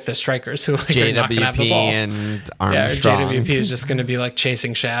like the strikers who like are not going to have the ball. And Armstrong. Yeah, JWP is just going to be like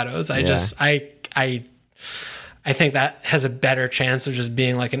chasing shadows. I think that has a better chance of just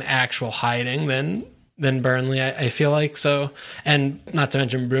being like an actual hiding than Burnley. I feel like so, and not to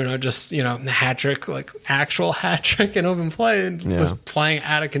mention Bruno, just hat trick, like actual hat trick in open play, and was playing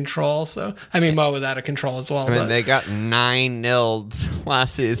out of control. So I mean, Mo was out of control as well. I mean, they got 9-0'd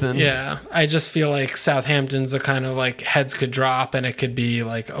last season. Yeah, I just feel like Southampton's the kind of like heads could drop, and it could be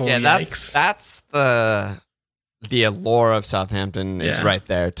like, oh, yeah, yikes. That's the allure of Southampton is right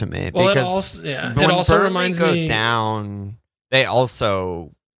there to me. Well, because it also reminds me down. They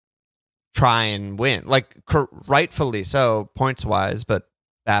also try and win, like rightfully so, points wise, but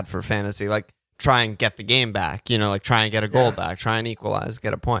bad for fantasy. Like try and get the game back. Like try and get a goal back, try and equalize,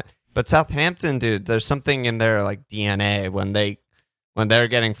 get a point. But Southampton, dude, there's something in their like DNA when they're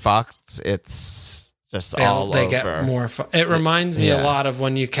getting fucked. It's just they over. Get more fun. It reminds me a lot of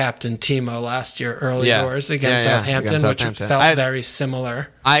when you captained Timo last year, early doors against Southampton, which felt very similar.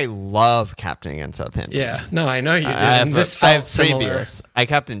 I love captaining against Southampton. Yeah, no, I know you did. This felt similar. I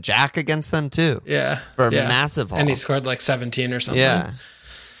captained Jack against them too. Yeah, for a massive haul. And he scored like 17 or something. Yeah.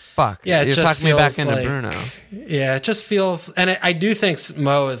 Fuck. Yeah, you're talking me back into Bruno. Yeah, it just feels, and I do think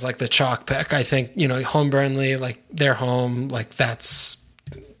Mo is like the chalk pick. I think They're home Burnley, like their home, like that's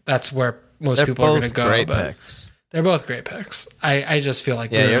where most people are going to go. Great picks. They're both great picks. I just feel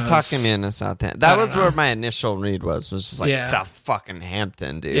like you're talking me into Southampton. That was where my initial read was just like South fucking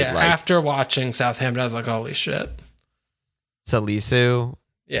Hampton, dude. Yeah, like, after watching Southampton, I was like, holy shit. Salisu.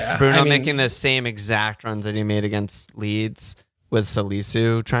 Yeah. Bruno making the same exact runs that he made against Leeds with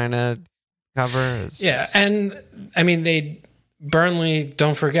Salisu trying to cover. And I mean, Burnley,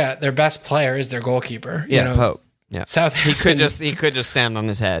 don't forget, their best player is their goalkeeper. Yeah, Pope. Yeah, Southampton. He could just stand on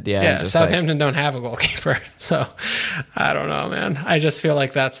his head. Yeah, Southampton don't have a goalkeeper, so I don't know, man. I just feel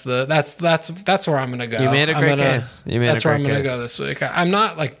like that's where I'm gonna go. You made a great case. That's where I'm gonna go this week. I'm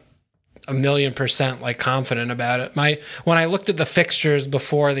not like 1,000,000% like confident about it. When I looked at the fixtures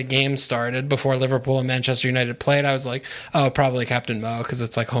before the game started, before Liverpool and Manchester United played, I was like, oh, probably Captain Mo because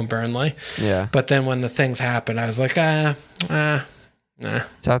it's like home Burnley. Yeah. But then when the things happened, I was like, nah.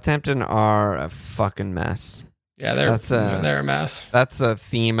 Southampton are a fucking mess. Yeah, they're a mess. That's the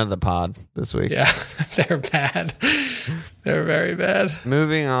theme of the pod this week. Yeah, they're bad. They're very bad.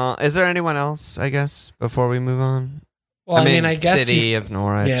 Moving on. Is there anyone else, I guess, before we move on? Well, I mean, I guess City of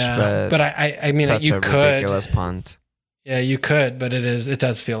Norwich. Yeah, but I mean, such you a could. Ridiculous punt. Yeah, you could, but it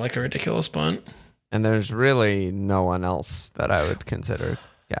does feel like a ridiculous punt. And there's really no one else that I would consider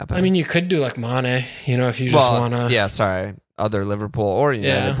capping. I mean, you could do like Mane, if you just want to. Yeah, sorry. Other Liverpool or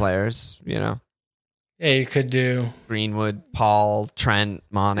United players, Yeah, you could do Greenwood, Paul, Trent,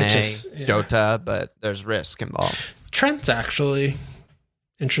 Mane, Jota, but there's risk involved. Trent's actually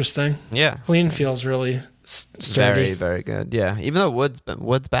interesting. Yeah. Clean feels really sturdy. Very, very good. Yeah. Even though Wood's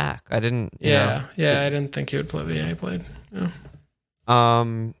back. I didn't I didn't think he would play. Yeah, he played. Yeah.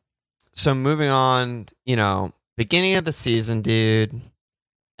 So moving on, beginning of the season, dude.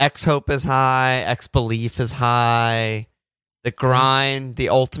 X-hope is high, X-belief is high. The grind, the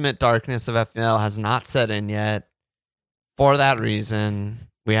ultimate darkness of FPL has not set in yet. For that reason,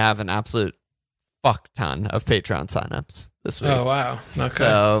 we have an absolute fuck ton of Patreon signups this week. Oh, wow. Okay.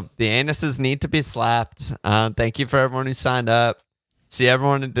 So the anuses need to be slapped. Thank you for everyone who signed up. See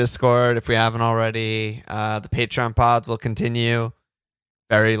everyone in Discord if we haven't already. The Patreon pods will continue. If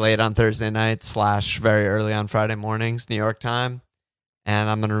very late on Thursday night / very early on Friday mornings, New York time. And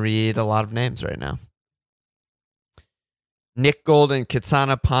I'm going to read a lot of names right now. Nick Golden,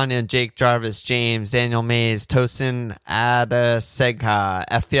 Kitsana Panya, Jake Jarvis, James, Daniel Mays, Tosin Adesegha,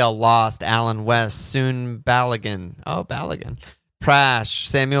 FPL Lost, Alan West, Soon Balogun. Oh, Balogun. Prash,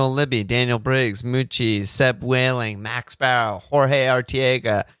 Samuel Libby, Daniel Briggs, Mucci, Seb Whaling, Max Barrow, Jorge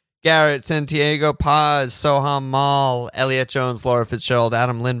Artiega, Garrett Santiago Paz, Soham Mal, Elliot Jones, Laura Fitzgerald,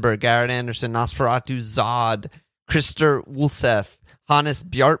 Adam Lindbergh, Garrett Anderson, Nosferatu Zod, Krister Wulseth, Hannes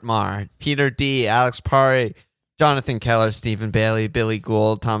Bjartmar, Peter D, Alex Pari, Jonathan Keller, Stephen Bailey, Billy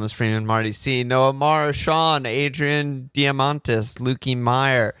Gould, Thomas Freeman, Marty C, Noah Mara, Sean, Adrian Diamantis, Lukey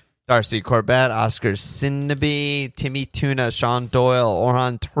Meyer, Darcy Corbett, Oscar Sinnaby, Timmy Tuna, Sean Doyle,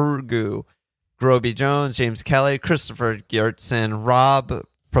 Orhan Turgu, Groby Jones, James Kelly, Christopher Gertson, Rob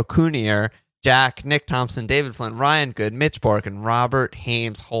Procunier, Jack, Nick Thompson, David Flynn, Ryan Good, Mitch Bork, and Robert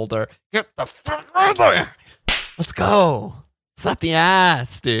Hames Holder. Get the fuck out there! Let's go! Slap the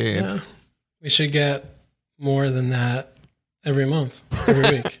ass, dude. Yeah. We should get more than that every month,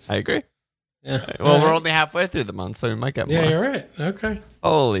 every week. I agree. Yeah. Well, we're only halfway through the month, so we might get more. Yeah, you're right. Okay.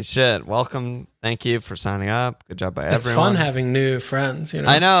 Holy shit. Welcome. Thank you for signing up. Good job by everyone. It's fun having new friends, you know?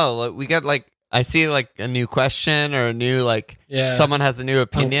 I know. We get I see a new question or a new someone has a new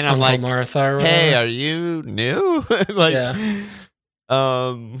opinion. I'm like, Martha, hey, are you new? Yeah.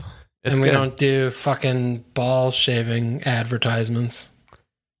 And we don't do fucking ball shaving advertisements.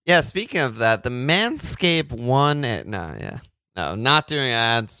 Yeah, speaking of that, the Manscaped one. No, not doing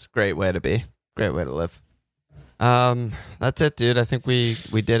ads. Great way to be. Great way to live. That's it, dude. I think we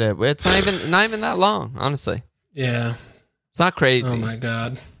did it. It's not even that long, honestly. Yeah. It's not crazy. Oh my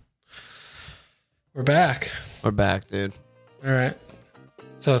god. We're back. We're back, dude. All right.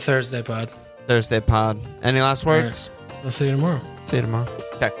 So Thursday pod. Any last words? Right. I'll see you tomorrow.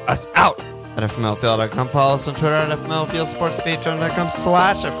 Check us out at FMLField.com. Follow us on Twitter at FMLField Sports, Patreon.com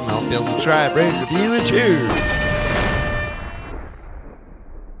 /FMLField. Subscribe, rate, review, and cheer.